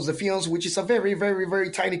different of those Defiance, which is a very, very, very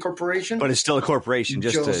tiny corporation. But it's still a corporation,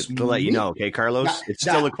 just to let you know, okay, Carlos? It's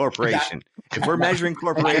still a corporation. If we're measuring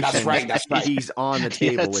corporation, that's right. He's on the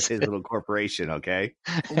table with his little corporation, okay?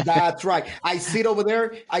 That's right. I sit over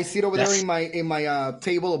there in my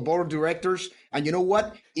table of board of directors, and you know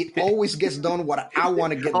what? It always gets done what I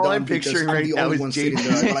want to get done. I'm picturing I'm the only one sitting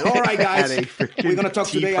there. I'm like, all right, guys, we're going to talk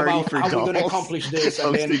today about how we're going to accomplish this.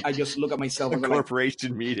 And then I just look at myself and go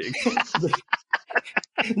corporation meeting.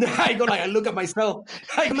 I go like, I look at myself.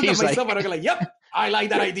 And I go like, yep, I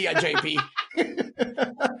like that idea, JP.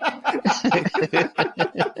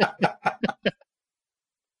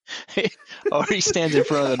 Or he stands in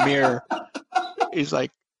front of the mirror. He's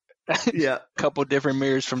like, yeah, a couple different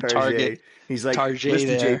mirrors from Target. He's like,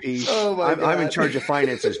 listen, JP, I'm in charge of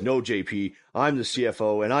finances. No, JP, I'm the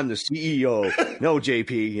CFO and I'm the CEO. No,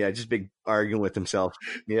 JP. Yeah, just big arguing with himself.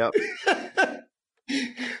 Yep.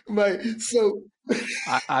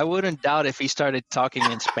 I wouldn't doubt if he started talking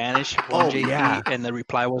in Spanish JP, and the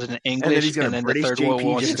reply wasn't in English, and then the third one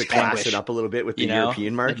was just to class it up a little bit with the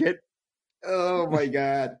European market. Oh my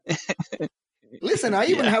God. Listen, I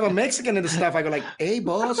even have a Mexican in the staff. I go like, hey,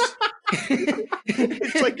 boss.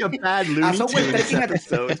 It's like a bad Looney Tunes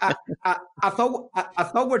episode. I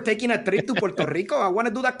thought we're taking a trip to Puerto Rico. I want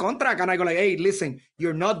to do that contract. And I go like, hey, listen,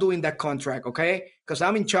 you're not doing that contract, okay? Because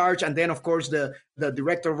I'm in charge. And then, of course, the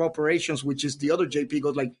director of operations, which is the other JP,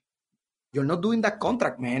 goes like, you're not doing that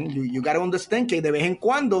contract, man. You got to understand que de vez en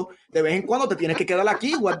cuando te tienes que quedar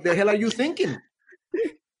aquí. What the hell are you thinking?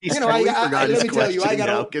 He's totally forgot his question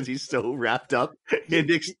now because he's so wrapped up in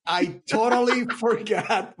I totally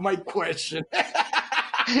forgot my question.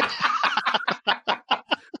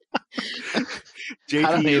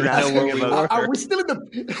 JP, you're asking about are we still in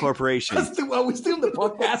the corporation? Are we still in the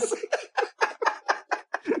podcast?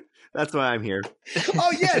 That's why I'm here.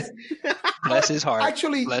 Oh, yes. Bless his heart.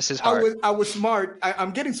 Actually, bless his heart. I was smart. I'm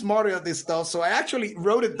getting smarter at this stuff. So I actually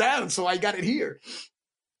wrote it down. So I got it here.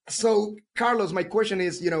 So, Carlos, my question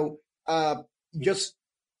is, just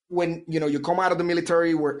when you come out of the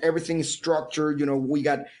military where everything is structured, we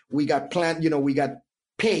got plan, we got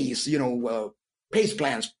PACE, PACE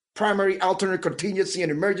plans, primary, alternate, contingency,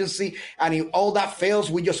 and emergency. And if all that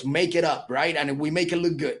fails, we just make it up, right? And we make it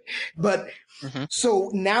look good. But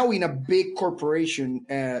so now in a big corporation,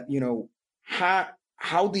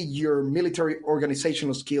 how did your military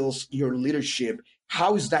organizational skills, your leadership,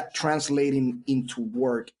 how is that translating into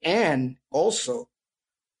work? And also,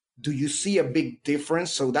 do you see a big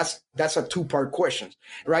difference? So that's a two-part question,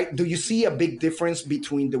 right? Do you see a big difference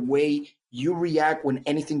between the way you react when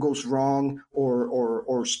anything goes wrong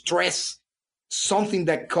or stress, something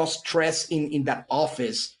that causes stress in that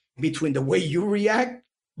office, between the way you react,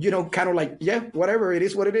 kind of like, yeah, whatever, it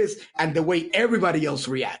is what it is, and the way everybody else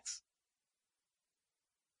reacts?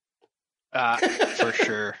 For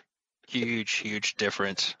sure. Huge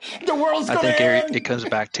difference. The world's I coming. think it comes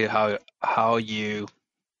back to how you.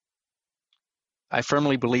 I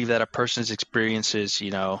firmly believe that a person's experiences,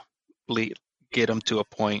 get them to a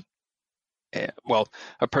point. Well,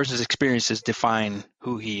 a person's experiences define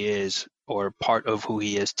who he is, or part of who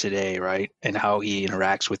he is today, right? And how he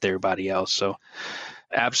interacts with everybody else. So,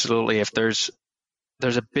 absolutely, if there's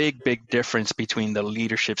a big difference between the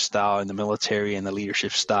leadership style in the military and the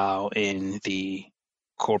leadership style in the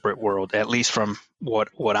corporate world, at least from what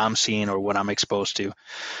I'm seeing or what I'm exposed to.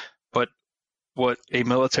 But what a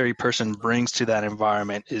military person brings to that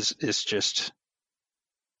environment is just,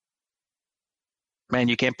 man,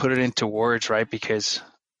 you can't put it into words, right? Because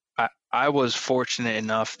I was fortunate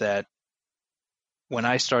enough that when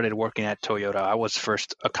I started working at Toyota, I was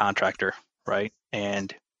first a contractor, right?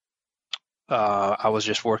 And I was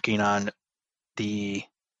just working on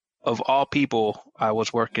of all people, I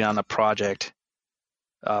was working on a project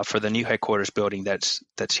for the new headquarters building that's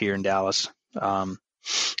here in Dallas.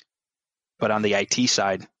 But on the IT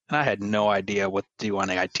side, and I had no idea what to do on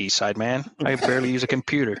the IT side, man. I barely use a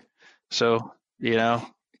computer. So, I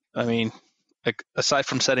mean, aside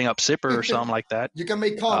from setting up Zipper or something like that, you can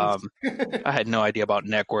make calls. I had no idea about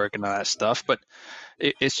network and all that stuff. But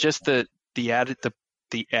it's just the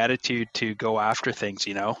attitude to go after things,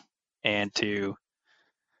 and to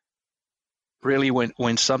really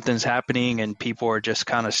when something's happening and people are just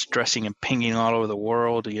kind of stressing and pinging all over the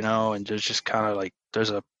world, and there's just kind of like there's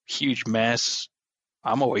a huge mess.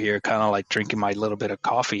 I'm over here kind of like drinking my little bit of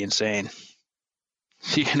coffee and saying,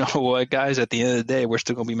 you know what, guys, at the end of the day, we're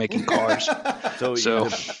still going to be making cars. so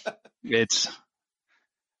it's,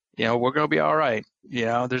 we're going to be all right.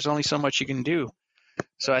 There's only so much you can do.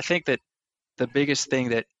 So I think that the biggest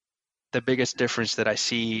difference that I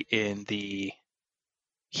see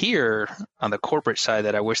here on the corporate side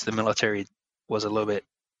that I wish the military was a little bit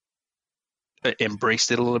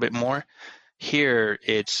embraced it a little bit more. Here,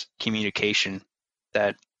 it's communication,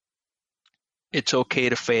 that it's okay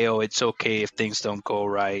to fail. It's okay if things don't go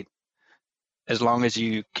right, as long as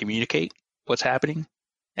you communicate what's happening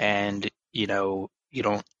and, you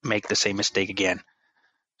don't make the same mistake again.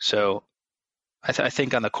 So I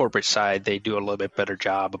think on the corporate side, they do a little bit better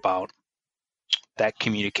job about that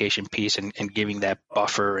communication piece and giving that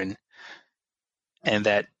buffer and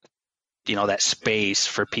that, that space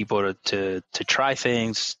for people to try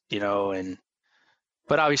things,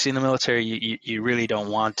 but obviously in the military, you really don't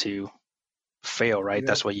want to fail, right? Yeah.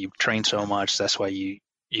 That's why you train so much. That's why you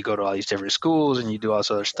go to all these different schools and you do all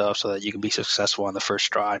this other stuff so that you can be successful on the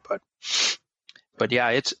first try. But yeah,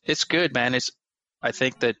 it's good, man. I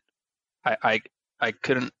think that I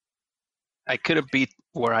couldn't be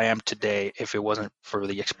where I am today if it wasn't for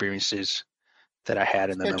the experiences that I had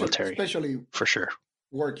in the military. Especially for sure.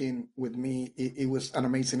 Working with me, it was an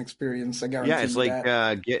amazing experience. I guarantee. Yeah, it's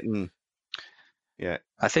like getting. Yeah,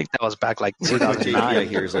 I think that was back like 2009.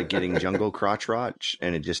 Here is like getting jungle crotch rot,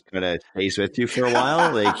 and it just kind of stays with you for a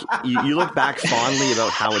while. Like you look back fondly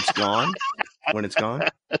about how it's gone when it's gone.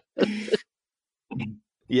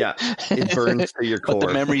 Yeah, it burns to your core. But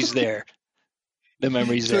the memory's there. The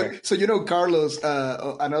memory's there. So Carlos,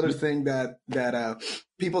 another thing that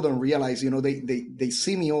people don't realize, they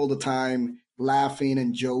see me all the time laughing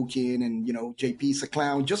and joking, and JP's a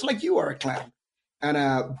clown, just like you are a clown,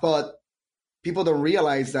 and but people don't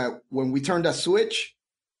realize that when we turn that switch,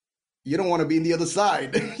 you don't want to be in the other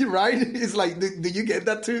side, right? It's like, do you get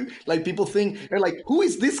that too? Like people think, they're like, who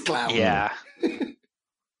is this clown? Yeah.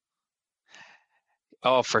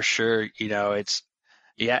 Oh, for sure.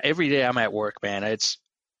 Every day I'm at work, man, I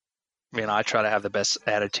try to have the best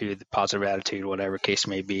attitude, the positive attitude, whatever case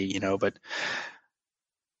may be, but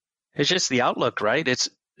it's just the outlook, right?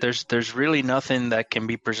 There's really nothing that can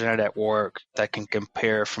be presented at work that can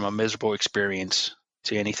compare from a miserable experience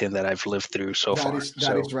to anything that I've lived through so far.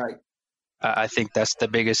 That is right. I think that's the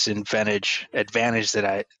biggest advantage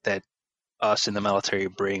that us in the military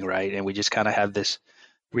bring, right? And we just kind of have this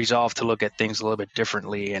resolve to look at things a little bit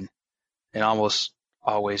differently and almost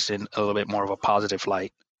always in a little bit more of a positive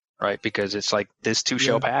light, right? Because it's like this too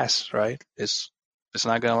shall pass, right? It's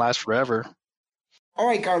not going to last forever. All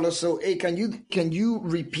right, Carlos. So, hey, can you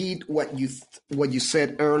repeat what you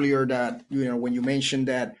said earlier, that when you mentioned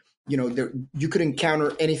that you could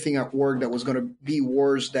encounter anything at work that was going to be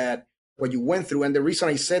worse than what you went through. And the reason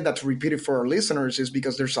I said that, to repeat it for our listeners, is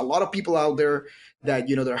because there's a lot of people out there that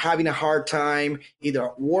they're having a hard time either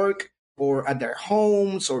at work or at their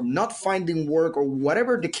homes, or not finding work, or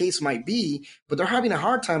whatever the case might be, but they're having a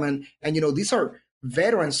hard time. And these are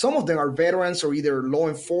veterans. Some of them are veterans, or either law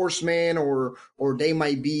enforcement, or they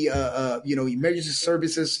might be emergency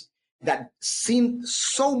services, that seen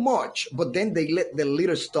so much, but then they let the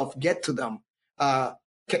little stuff get to them.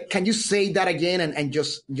 Can you say that again, and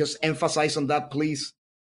just emphasize on that, please?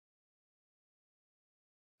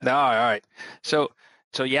 No, all right. So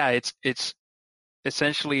yeah, it's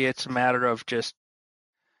essentially, it's a matter of just,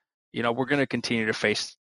 we're going to continue to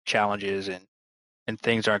face challenges, and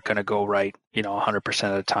things aren't going to go right, 100%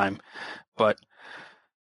 of the time. But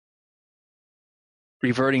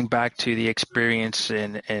reverting back to the experience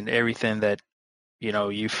and everything that,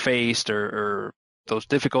 you faced, or those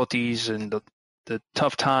difficulties and the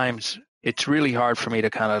tough times, it's really hard for me to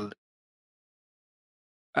kind of,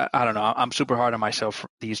 I don't know, I'm super hard on myself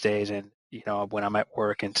these days. And, when I'm at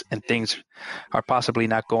work and things are possibly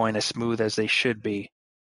not going as smooth as they should be,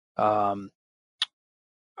 I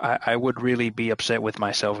would really be upset with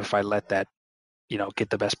myself if I let that, get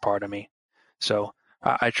the best part of me. So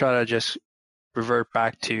I try to just revert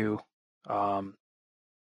back to, all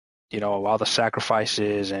the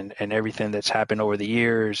sacrifices and everything that's happened over the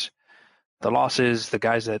years, the losses, the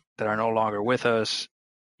guys that are no longer with us,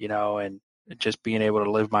 and just being able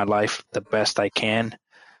to live my life the best I can,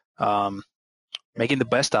 making the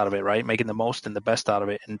best out of it, right? Making the most and the best out of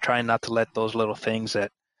it, and trying not to let those little things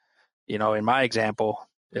that, in my example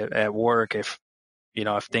at work, if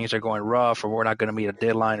things are going rough, or we're not going to meet a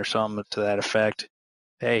deadline or something to that effect,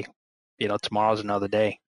 hey, tomorrow's another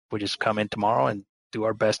day. We just come in tomorrow and do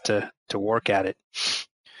our best to work at it.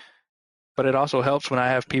 But it also helps when I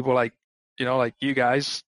have people like you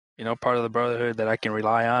guys, part of the brotherhood, that I can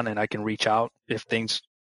rely on, and I can reach out if things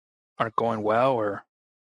aren't going well, or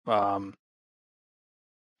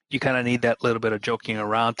you kind of need that little bit of joking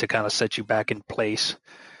around to kind of set you back in place,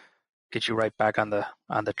 get you right back on the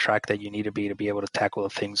track that you need to be able to tackle the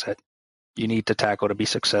things that you need to tackle to be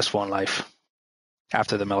successful in life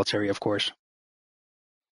after the military, of course.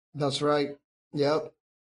 That's right. Yep.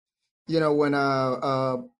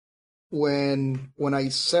 When I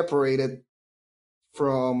separated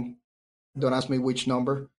from, don't ask me which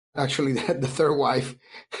number, actually the third wife,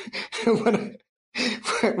 when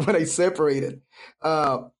I separated,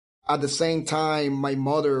 at the same time my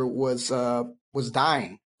mother was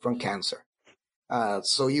dying from cancer.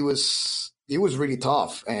 So it was really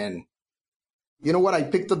tough. And you know what? I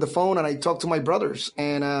picked up the phone and I talked to my brothers.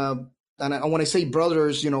 And when I say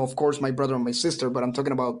brothers, of course, my brother and my sister, but I'm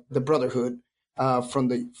talking about the brotherhood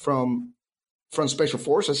from Special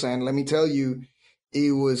Forces. And let me tell you,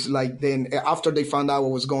 it was like, then after they found out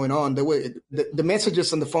what was going on, the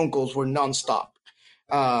messages and the phone calls were nonstop.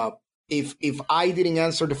 If I didn't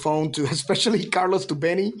answer the phone to, especially Carlos, to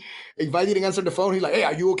Benny, if I didn't answer the phone, he's like, "Hey,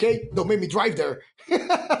 are you okay? Don't make me drive there."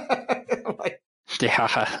 Like,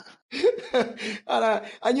 yeah. and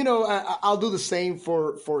I'll do the same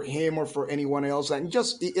for him or for anyone else. And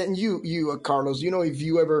you, Carlos, if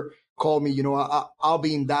you ever call me, I'll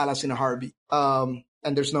be in Dallas in a heartbeat. And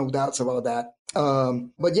there's no doubts about that.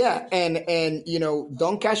 But yeah, and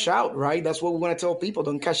don't cash out, right? That's what we want to tell people.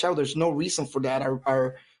 Don't cash out. There's no reason for that.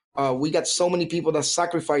 We got so many people that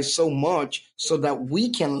sacrifice so much so that we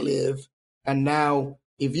can live. And now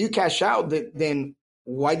if you cash out, then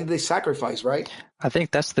why did they sacrifice, right? I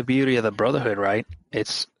think that's the beauty of the brotherhood, right?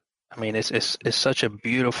 It's such a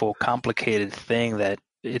beautiful, complicated thing that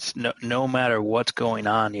it's no matter what's going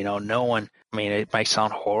on, no one, it might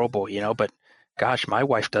sound horrible, but gosh, my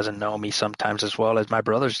wife doesn't know me sometimes as well as my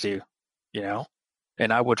brothers do,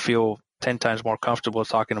 and I would feel 10 times more comfortable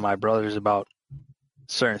talking to my brothers about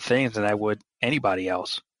certain things than I would anybody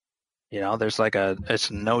else. There's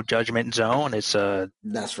it's no judgment zone. It's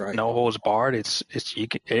that's right. No holds barred. It's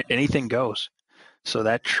anything goes. So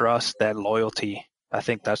that trust, that loyalty, I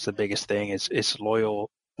think that's the biggest thing. It's loyalty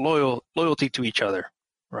to each other,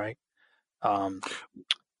 right? I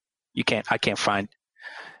can't find.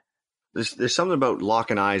 There's something about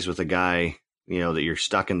locking eyes with a guy that you're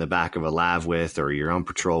stuck in the back of a lav with, or you're on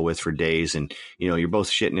patrol with for days, and you're both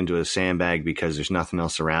shitting into a sandbag because there's nothing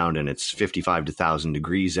else around and it's 55 to 1,000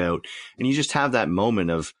 degrees out, and you just have that moment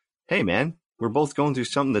of, hey man, we're both going through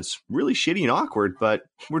something that's really shitty and awkward, but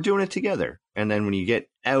we're doing it together. And then when you get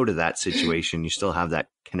out of that situation, you still have that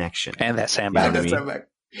connection and that sandbag.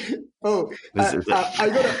 Oh, I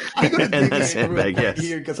gotta dig in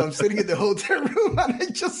here because I'm sitting in the hotel room and I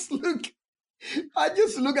just look at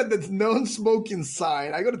the non-smoking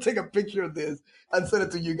sign. I gotta take a picture of this and send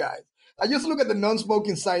it to you guys. I just look at the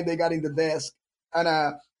non-smoking sign they got in the desk,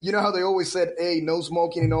 and you know how they always said, "Hey, no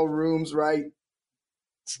smoking in all rooms," right?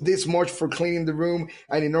 It's this much for cleaning the room,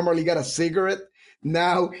 and he normally got a cigarette.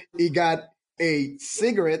 Now he got a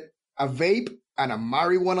cigarette, a vape, and a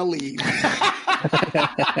marijuana leaf.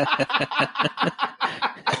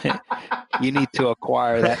 You need to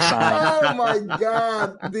acquire that sign. Oh my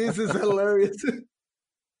God, this is hilarious.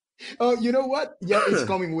 Oh, you know what? Yeah, it's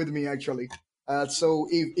coming with me actually. So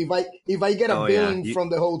if I get a billing from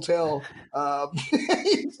the hotel,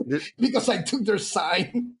 because I took their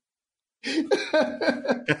sign.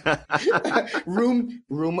 room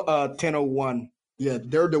 1001. Yeah,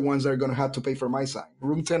 they're the ones that are gonna have to pay for my sign.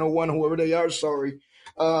 Room 1001, whoever they are, sorry.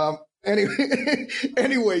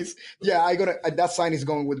 Anyways, yeah, that sign is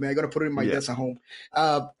going with me. I gotta put it in my desk at home.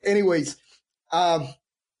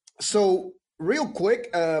 So real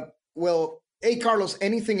quick, hey Carlos,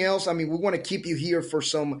 anything else? I mean, we want to keep you here for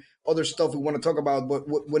some other stuff we want to talk about, but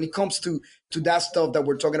when it comes to that stuff that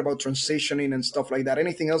we're talking about, transitioning and stuff like that,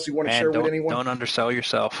 anything else you want to share with anyone? Don't undersell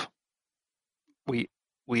yourself.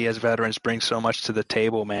 We as veterans bring so much to the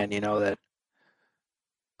table, man. That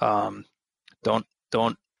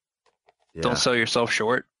don't sell yourself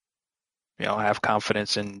short. Have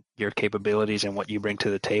confidence in your capabilities and what you bring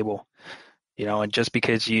to the table. And just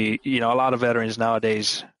because a lot of veterans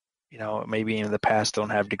nowadays, maybe in the past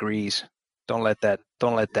don't have degrees. Don't let that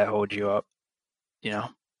hold you up.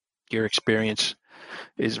 Your experience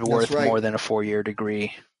is worth more than a 4-year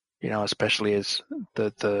degree. Especially as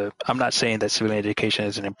I'm not saying that civilian education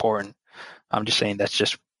isn't important. I'm just saying that's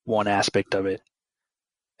just one aspect of it.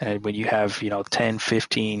 And when you have, 10,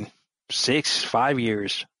 15, 6, 5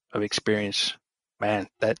 years of experience, man,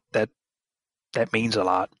 that means a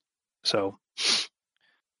lot. So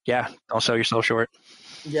yeah, don't sell yourself short.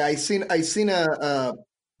 Yeah, I seen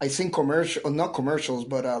commercial, not commercials,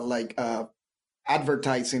 but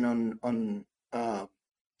advertising on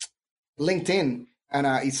LinkedIn, and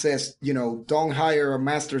it says, don't hire a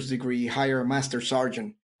master's degree, hire a master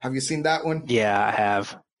sergeant. Have you seen that one? Yeah, I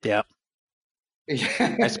have. Yeah.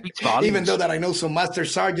 Even though that I know some master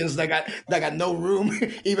sergeants that got no room,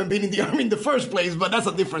 even being in the army in the first place, but that's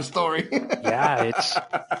a different story. Yeah, it's.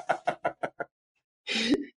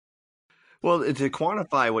 Well, to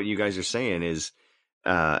quantify what you guys are saying is,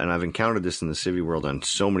 and I've encountered this in the civvy world on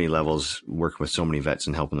so many levels, working with so many vets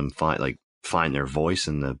and helping them find their voice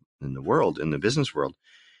in the world, in the business world,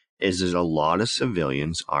 is that a lot of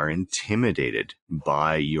civilians are intimidated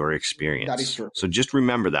by your experience. That is true. So just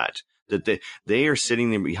remember that they are sitting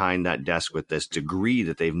there behind that desk with this degree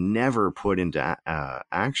that they've never put into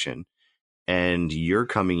action, and you're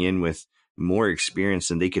coming in with more experience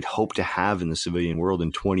than they could hope to have in the civilian world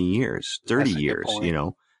in 20 years, 30 years,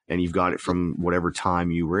 and you've got it from whatever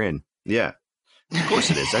time you were in. Yeah. Of course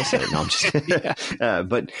it is. I said it. No, I'm just kidding.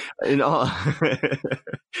 But in all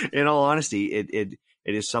honesty, it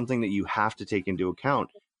is something that you have to take into account.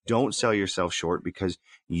 Don't sell yourself short, because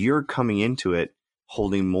you're coming into it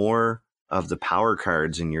holding more of the power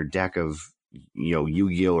cards in your deck of,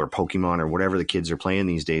 Yu-Gi-Oh or Pokemon or whatever the kids are playing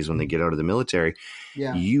these days when they get out of the military.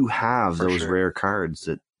 Yeah. You have those rare cards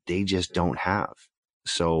that they just don't have.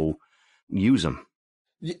 So use them.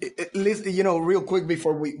 Listen, real quick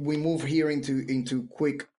before we move here into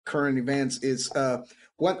quick current events is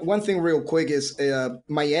one thing real quick is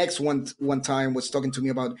my ex one time was talking to me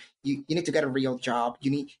about you need to get a real job.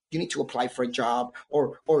 You need to apply for a job,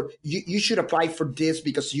 or you should apply for this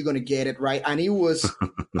because you're gonna get it, right? And he was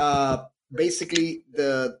basically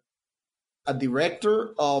a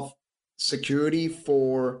director of security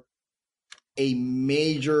for a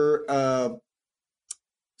major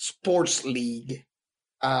sports league.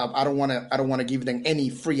 I don't want to give them any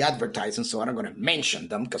free advertising, so I'm not going to mention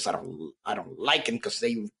them because I don't like them because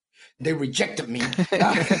they rejected me.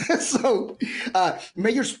 So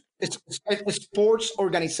major sports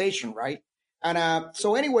organization, right? And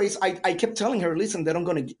so anyways, I kept telling her, listen, they're not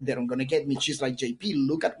gonna get me. She's like, JP,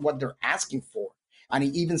 look at what they're asking for. And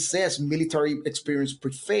he even says military experience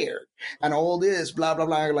preferred and all this, blah, blah,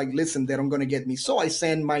 blah. Like, listen, they're not going to get me. So I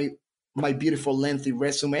send my beautiful lengthy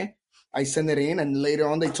resume. I send it in, and later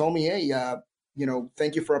on they told me, hey,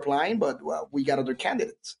 thank you for applying, but well, we got other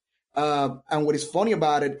candidates. And what is funny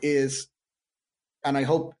about it is, and I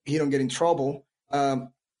hope he don't get in trouble.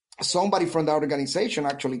 Somebody from the organization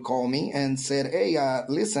actually called me and said, "Hey,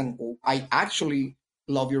 listen, I actually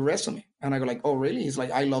love your resume." And I go like, "Oh, really?" He's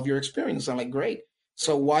like, "I love your experience." I'm like, "Great.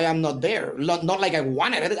 So why I'm not there? Not like I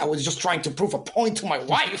wanted it. I was just trying to prove a point to my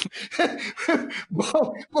wife.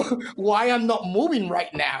 Why I'm not moving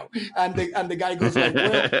right now?" And the guy goes like,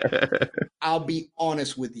 "Well, I'll be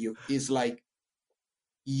honest with you. It's like,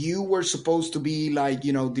 you were supposed to be like,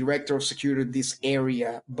 director of security of this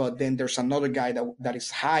area, but then there's another guy that is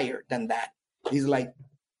higher than that." He's like,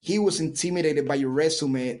 he was intimidated by your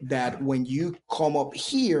resume that when you come up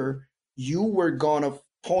here, you were gonna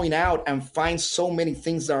point out and find so many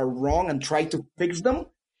things that are wrong and try to fix them.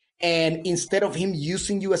 And instead of him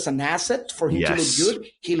using you as an asset for him to look good,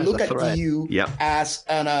 he looked at you as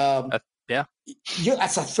an as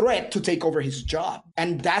a threat to take over his job.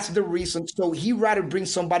 And that's the reason. So he rather bring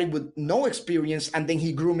somebody with no experience and then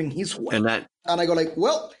he grooming his way. And I go like,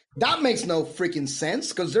 well, that makes no freaking sense,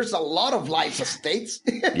 because there's a lot of lives at stakes,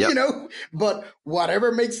 but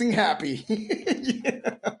whatever makes him happy.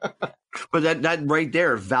 But that right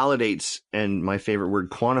there validates, and my favorite word,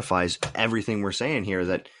 quantifies everything we're saying here,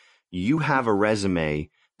 that you have a resume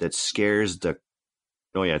that scares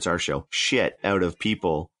it's our show, shit out of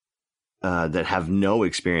people that have no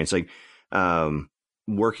experience. Like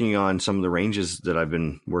working on some of the ranges that I've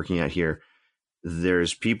been working at here,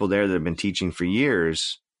 there's people there that have been teaching for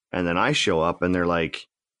years, and then I show up and they're like,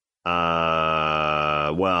 and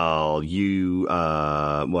I'm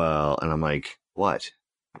like, what's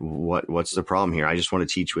the problem here? I just want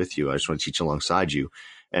to teach with you. I just want to teach alongside you.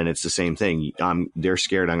 And it's the same thing. They're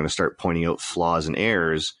scared I'm going to start pointing out flaws and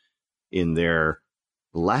errors in their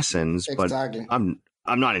lessons, exactly. But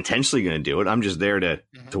I'm not intentionally going to do it. I'm just there to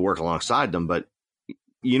work alongside them. But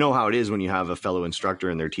you know how it is when you have a fellow instructor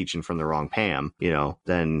and they're teaching from the wrong PAM,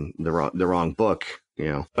 then the wrong book,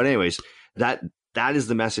 But anyways, that is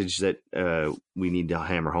the message that we need to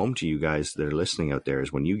hammer home to you guys that are listening out there,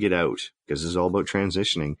 is when you get out, because this is all about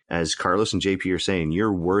transitioning. As Carlos and JP are saying,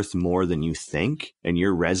 you're worth more than you think, and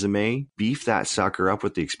your resume, beef that sucker up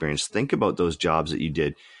with the experience. Think about those jobs that you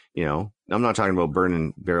did. I'm not talking about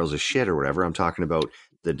burning barrels of shit or whatever. I'm talking about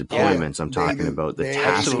the deployments. I'm talking about the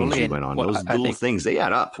taskings you went on. Those little things, they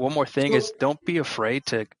add up. One more thing is, don't be afraid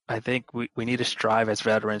to, I think we need to strive as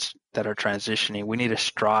veterans that are transitioning. We need to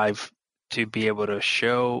strive to be able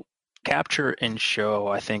to capture and show,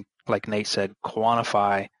 I think, like Nate said,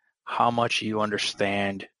 quantify how much you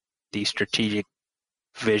understand the strategic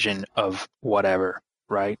vision of whatever,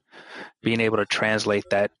 right? Being able to translate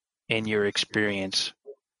that in your experience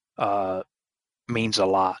means a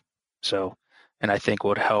lot. So, and I think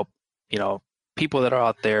would help, people that are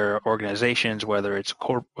out there, organizations, whether it's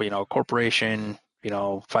corporation,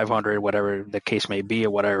 500, whatever the case may be,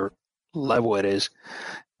 or whatever level it is.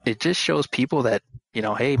 It just shows people that,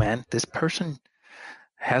 hey, man, this person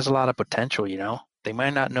has a lot of potential, They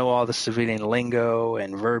might not know all the civilian lingo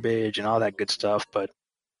and verbiage and all that good stuff, but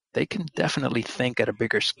they can definitely think at a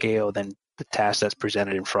bigger scale than the task that's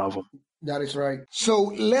presented in front of them. That is right.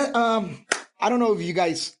 So I don't know if you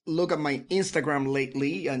guys look at my Instagram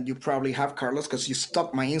lately, and you probably have, Carlos, because you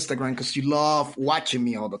stalk my Instagram because you love watching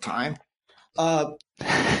me all the time.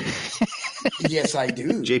 Yes, I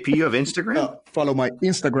do. JP, you have Instagram? Follow my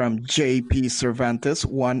Instagram, JP Cervantes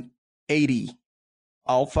 180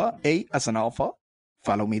 Alpha, A as an alpha.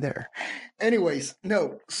 Follow me there. Anyways,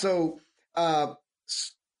 no. So I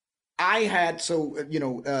had,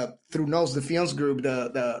 through Nos Defense Group,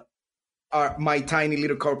 my tiny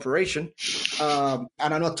little corporation, and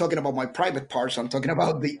I'm not talking about my private parts, I'm talking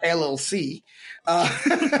about the LLC.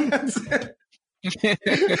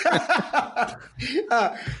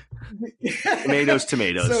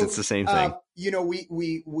 Tomatoes. So, it's the same thing.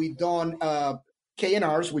 We done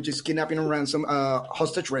KNRs, which is kidnapping and ransom,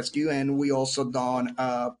 hostage rescue, and we also done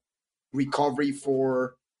recovery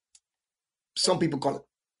for, some people call it,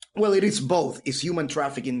 well, it is both. It's human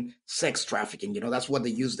trafficking, sex trafficking. That's what they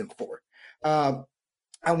use them for. And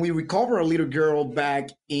we recovered a little girl back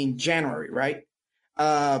in January, right?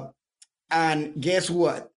 And guess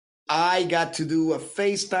what? I got to do a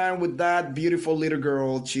FaceTime with that beautiful little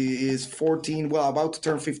girl. She is 14, well, about to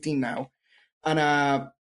turn 15 now. And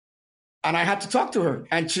I had to talk to her,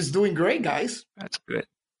 and she's doing great, guys. That's good.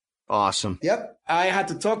 Awesome. Yep. I had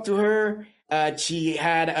to talk to her. She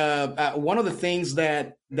had one of the things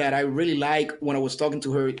that I really like when I was talking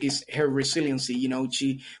to her is her resiliency.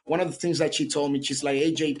 One of the things that she told me, she's like,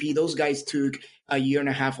 "Hey, JP, those guys took a year and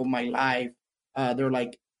a half of my life. They're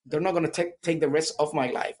like, they're not going to take the rest of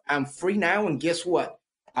my life. I'm free now, and guess what?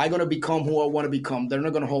 I'm going to become who I want to become. They're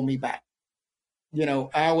not going to hold me back. You know,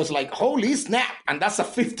 I was like, holy snap. And that's a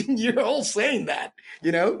 15-year-old saying that,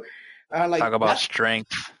 you know? Like, Talk about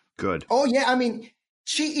strength. Good. Oh, yeah. I mean,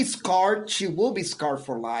 she is scarred. She will be scarred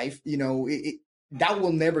for life. You know, that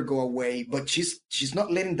will never go away. But she's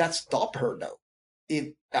not letting that stop her, though.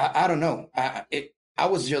 I don't know. I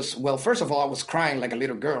was just, well, first of all, I was crying like a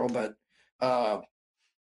little girl, but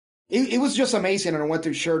it was just amazing. And I want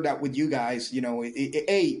to share that with you guys. You know,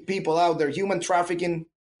 hey, people out there, human trafficking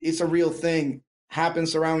is a real thing.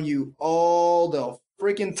 Happens around you all the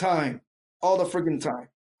freaking time.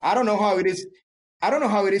 I don't know how it is. I don't know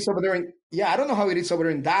how it is over there I don't know how it is over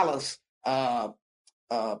there in Dallas,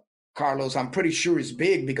 Carlos. I'm pretty sure it's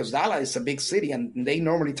big because Dallas is a big city and they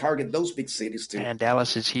normally target those big cities too. And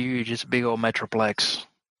Dallas is huge. It's a big old metroplex.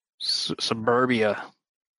 Suburbia.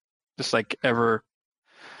 Just like ever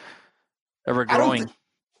growing.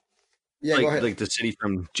 Yeah, go ahead. Like the city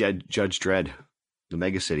from Judge Dredd, the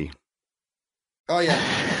mega city. Oh, yeah.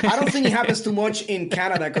 I don't think it happens too much in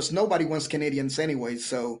Canada because nobody wants Canadians anyway.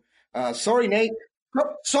 So, sorry, Nate.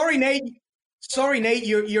 Sorry, Nate.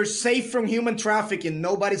 You're safe from human trafficking.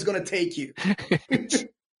 Nobody's going to take you.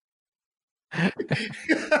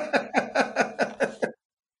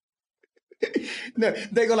 No,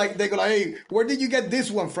 they go like, hey, where did you get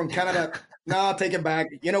this one from? Canada? No, take it back.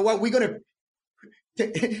 You know what? We're going to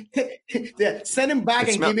send him back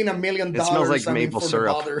and give him $1 million. It smells like maple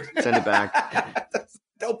syrup. Send it back.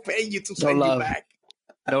 They'll pay you to send you back.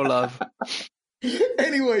 No love.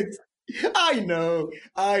 Anyways, I know.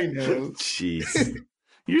 Jeez.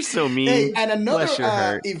 You're so mean. Hey, and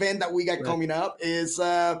another event that we got coming up is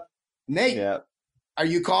Nate. Yeah. Are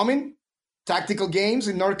you coming? Tactical Games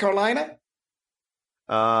in North Carolina?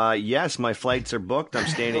 Yes, my flights are booked. I'm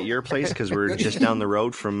staying at your place because we're just down the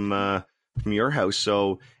road from your house.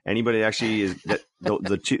 So anybody actually is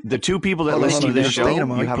the two people that listen to this show,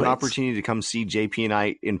 you have an opportunity to come see JP and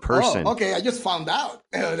I in person. Oh, okay. I just found out.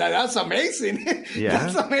 That's amazing. Yeah,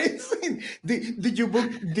 that's amazing. Did you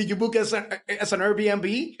book as an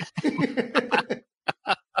Airbnb?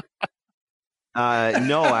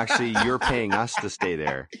 No, actually, you're paying us to stay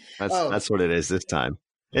there. That's what it is this time.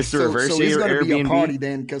 It's the reverse. So it's going to be a party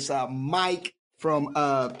then, because Mike from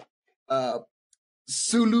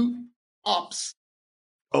Zulu Ops.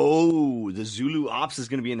 Oh, the Zulu Ops is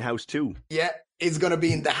going to be in the house too. Yeah, it's going to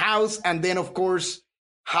be in the house. And then, of course,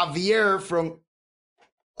 Javier from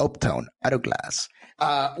Uptown Auto Glass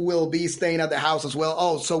will be staying at the house as well.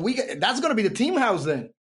 Oh, so that's going to be the team house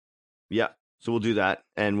then. Yeah, so we'll do that.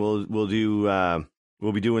 And we'll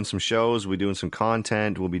be doing some shows. We'll be doing some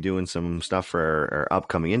content. We'll be doing some stuff for our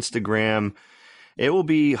upcoming Instagram. It will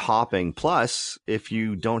be hopping. Plus, if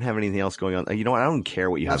you don't have anything else going on, you know what? I don't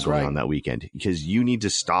care what you have going on that weekend because you need to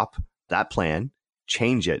stop that plan,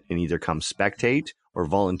 change it, and either come spectate or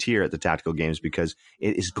volunteer at the Tactical Games because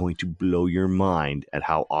it is going to blow your mind at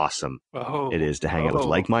how awesome it is to hang out with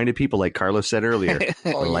like-minded people, like Carlos said earlier,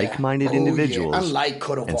 like-minded individuals. Yeah. Unlike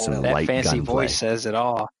Code of and some that light fancy gunplay. voice says it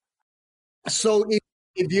all. So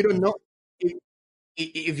if you don't know,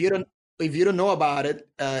 if you don't know about it,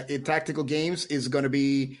 Tactical Games is going to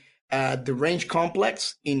be at the Range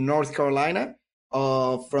Complex in North Carolina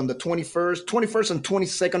from the 21st and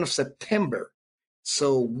 22nd of September.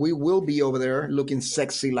 So we will be over there looking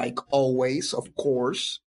sexy like always, of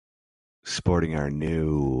course. Sporting our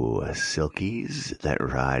new silkies that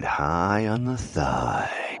ride high on the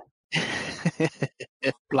thigh.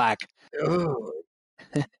 Black. Oh.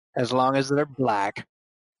 As long as they're black.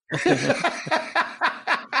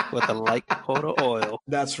 With a light coat of oil.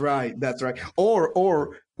 That's right.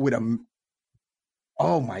 Or with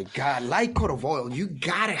oh my God, light coat of oil. You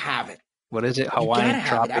gotta have it. What is it? Hawaiian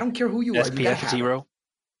Tropic? I don't care who you are. SPF 0.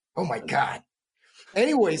 Oh my God.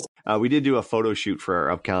 Anyways. We did do a photo shoot for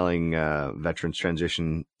our upcoming Veterans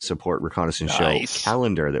Transition Support Reconnaissance Show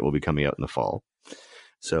calendar that will be coming out in the fall.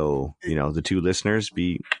 So, the two listeners,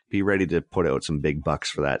 be ready to put out some big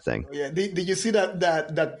bucks for that thing. Yeah. Did you see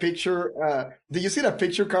that picture? Did you see that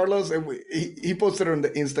picture, Carlos? He posted it on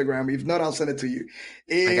the Instagram. If not, I'll send it to you.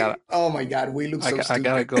 Oh my God, we look so stupid. I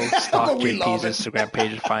gotta go stalk JP's Instagram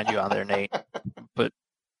page and find you on there, Nate.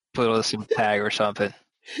 Put some tag or something.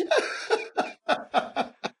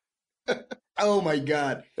 Oh my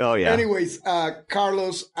God. Oh yeah. Anyways,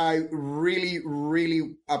 Carlos, I really,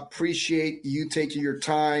 really appreciate you taking your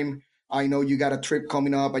time. I know you got a trip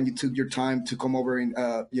coming up and you took your time to come over and,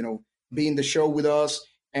 be in the show with us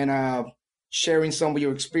and sharing some of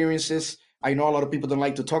your experiences. I know a lot of people don't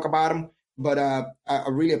like to talk about them, but I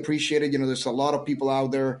really appreciate it. There's a lot of people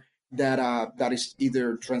out there that is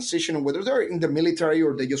either transitioning, whether they're in the military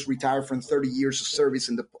or they just retired from 30 years of service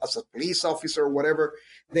as a police officer or whatever.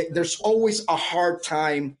 There's always a hard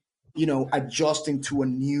time, adjusting to a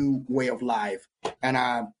new way of life.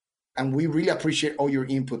 And we really appreciate all your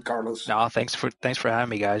input, Carlos. No, thanks for having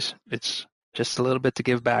me, guys. It's just a little bit to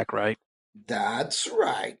give back, right? That's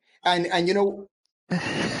right. And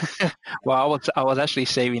well, I was actually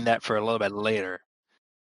saving that for a little bit later.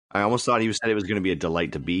 I almost thought he said it was going to be a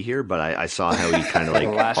delight to be here, but I saw how he kind of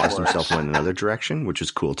like tossed himself in another direction, which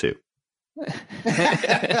is cool too.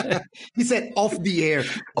 He said off the air.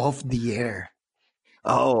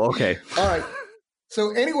 Oh, okay. All right. So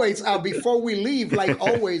anyways, before we leave, like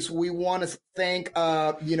always, we want to thank,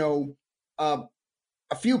 a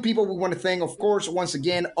few people we want to thank, of course, once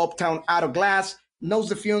again, Uptown Auto Glass, Knows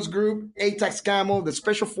the Films Group, ATAX Camo, the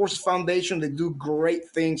Special Forces Foundation. They do great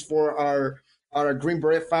things for our Green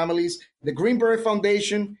Beret families. The Green Beret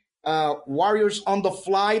Foundation, Warriors on the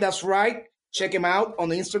Fly. That's right. Check him out on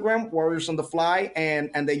the Instagram, Warriors on the Fly.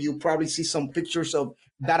 And then you'll probably see some pictures of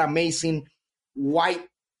that amazing white,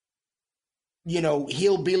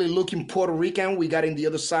 hillbilly looking Puerto Rican we got in the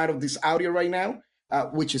other side of this audio right now,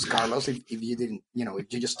 which is Carlos, if you didn't,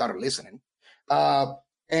 if you just started listening.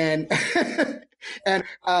 And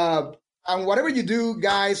whatever you do,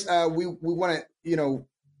 guys, we want to,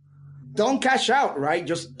 don't cash out, right?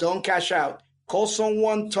 Just don't cash out. Call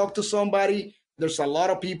someone, talk to somebody. There's a lot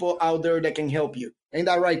of people out there that can help you. Ain't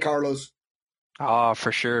that right, Carlos? Oh,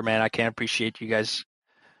 for sure, man. I can't appreciate you guys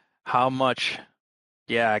I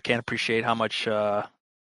can't appreciate how much, the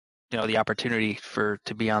opportunity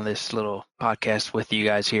to be on this little podcast with you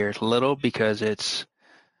guys here. Little because it's,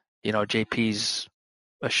 JP's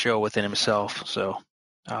a show within himself. So,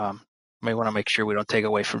 may want to make sure we don't take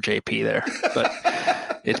away from JP there, but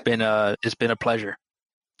it's been a pleasure.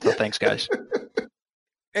 So thanks, guys.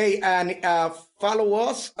 Hey, and follow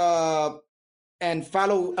us and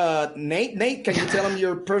follow Nate. Nate, can you tell them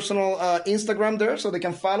your personal Instagram there so they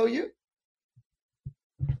can follow you?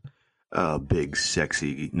 Big,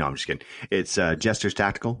 sexy. No, I'm just kidding. It's Jesters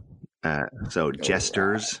Tactical. So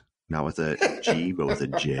Jesters, not with a G, but with a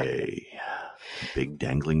J. Big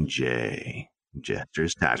dangling J.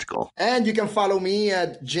 Jesters Tactical. And you can follow me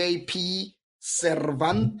at JP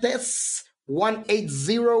Cervantes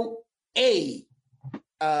 180A.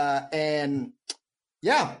 And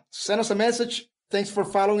yeah, send us a message. Thanks for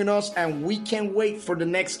following us, and we can't wait for the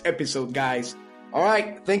next episode, guys. All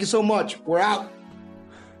right, thank you so much. We're out.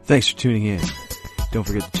 Thanks for tuning in. Don't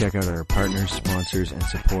forget to check out our partners, sponsors, and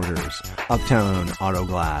supporters. Uptown Auto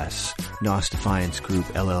Glass, NOS Defiance Group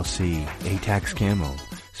LLC, ATAX Camo,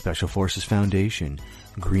 Special Forces Foundation,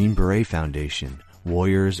 Green Beret Foundation,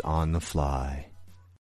 Warriors on the Fly.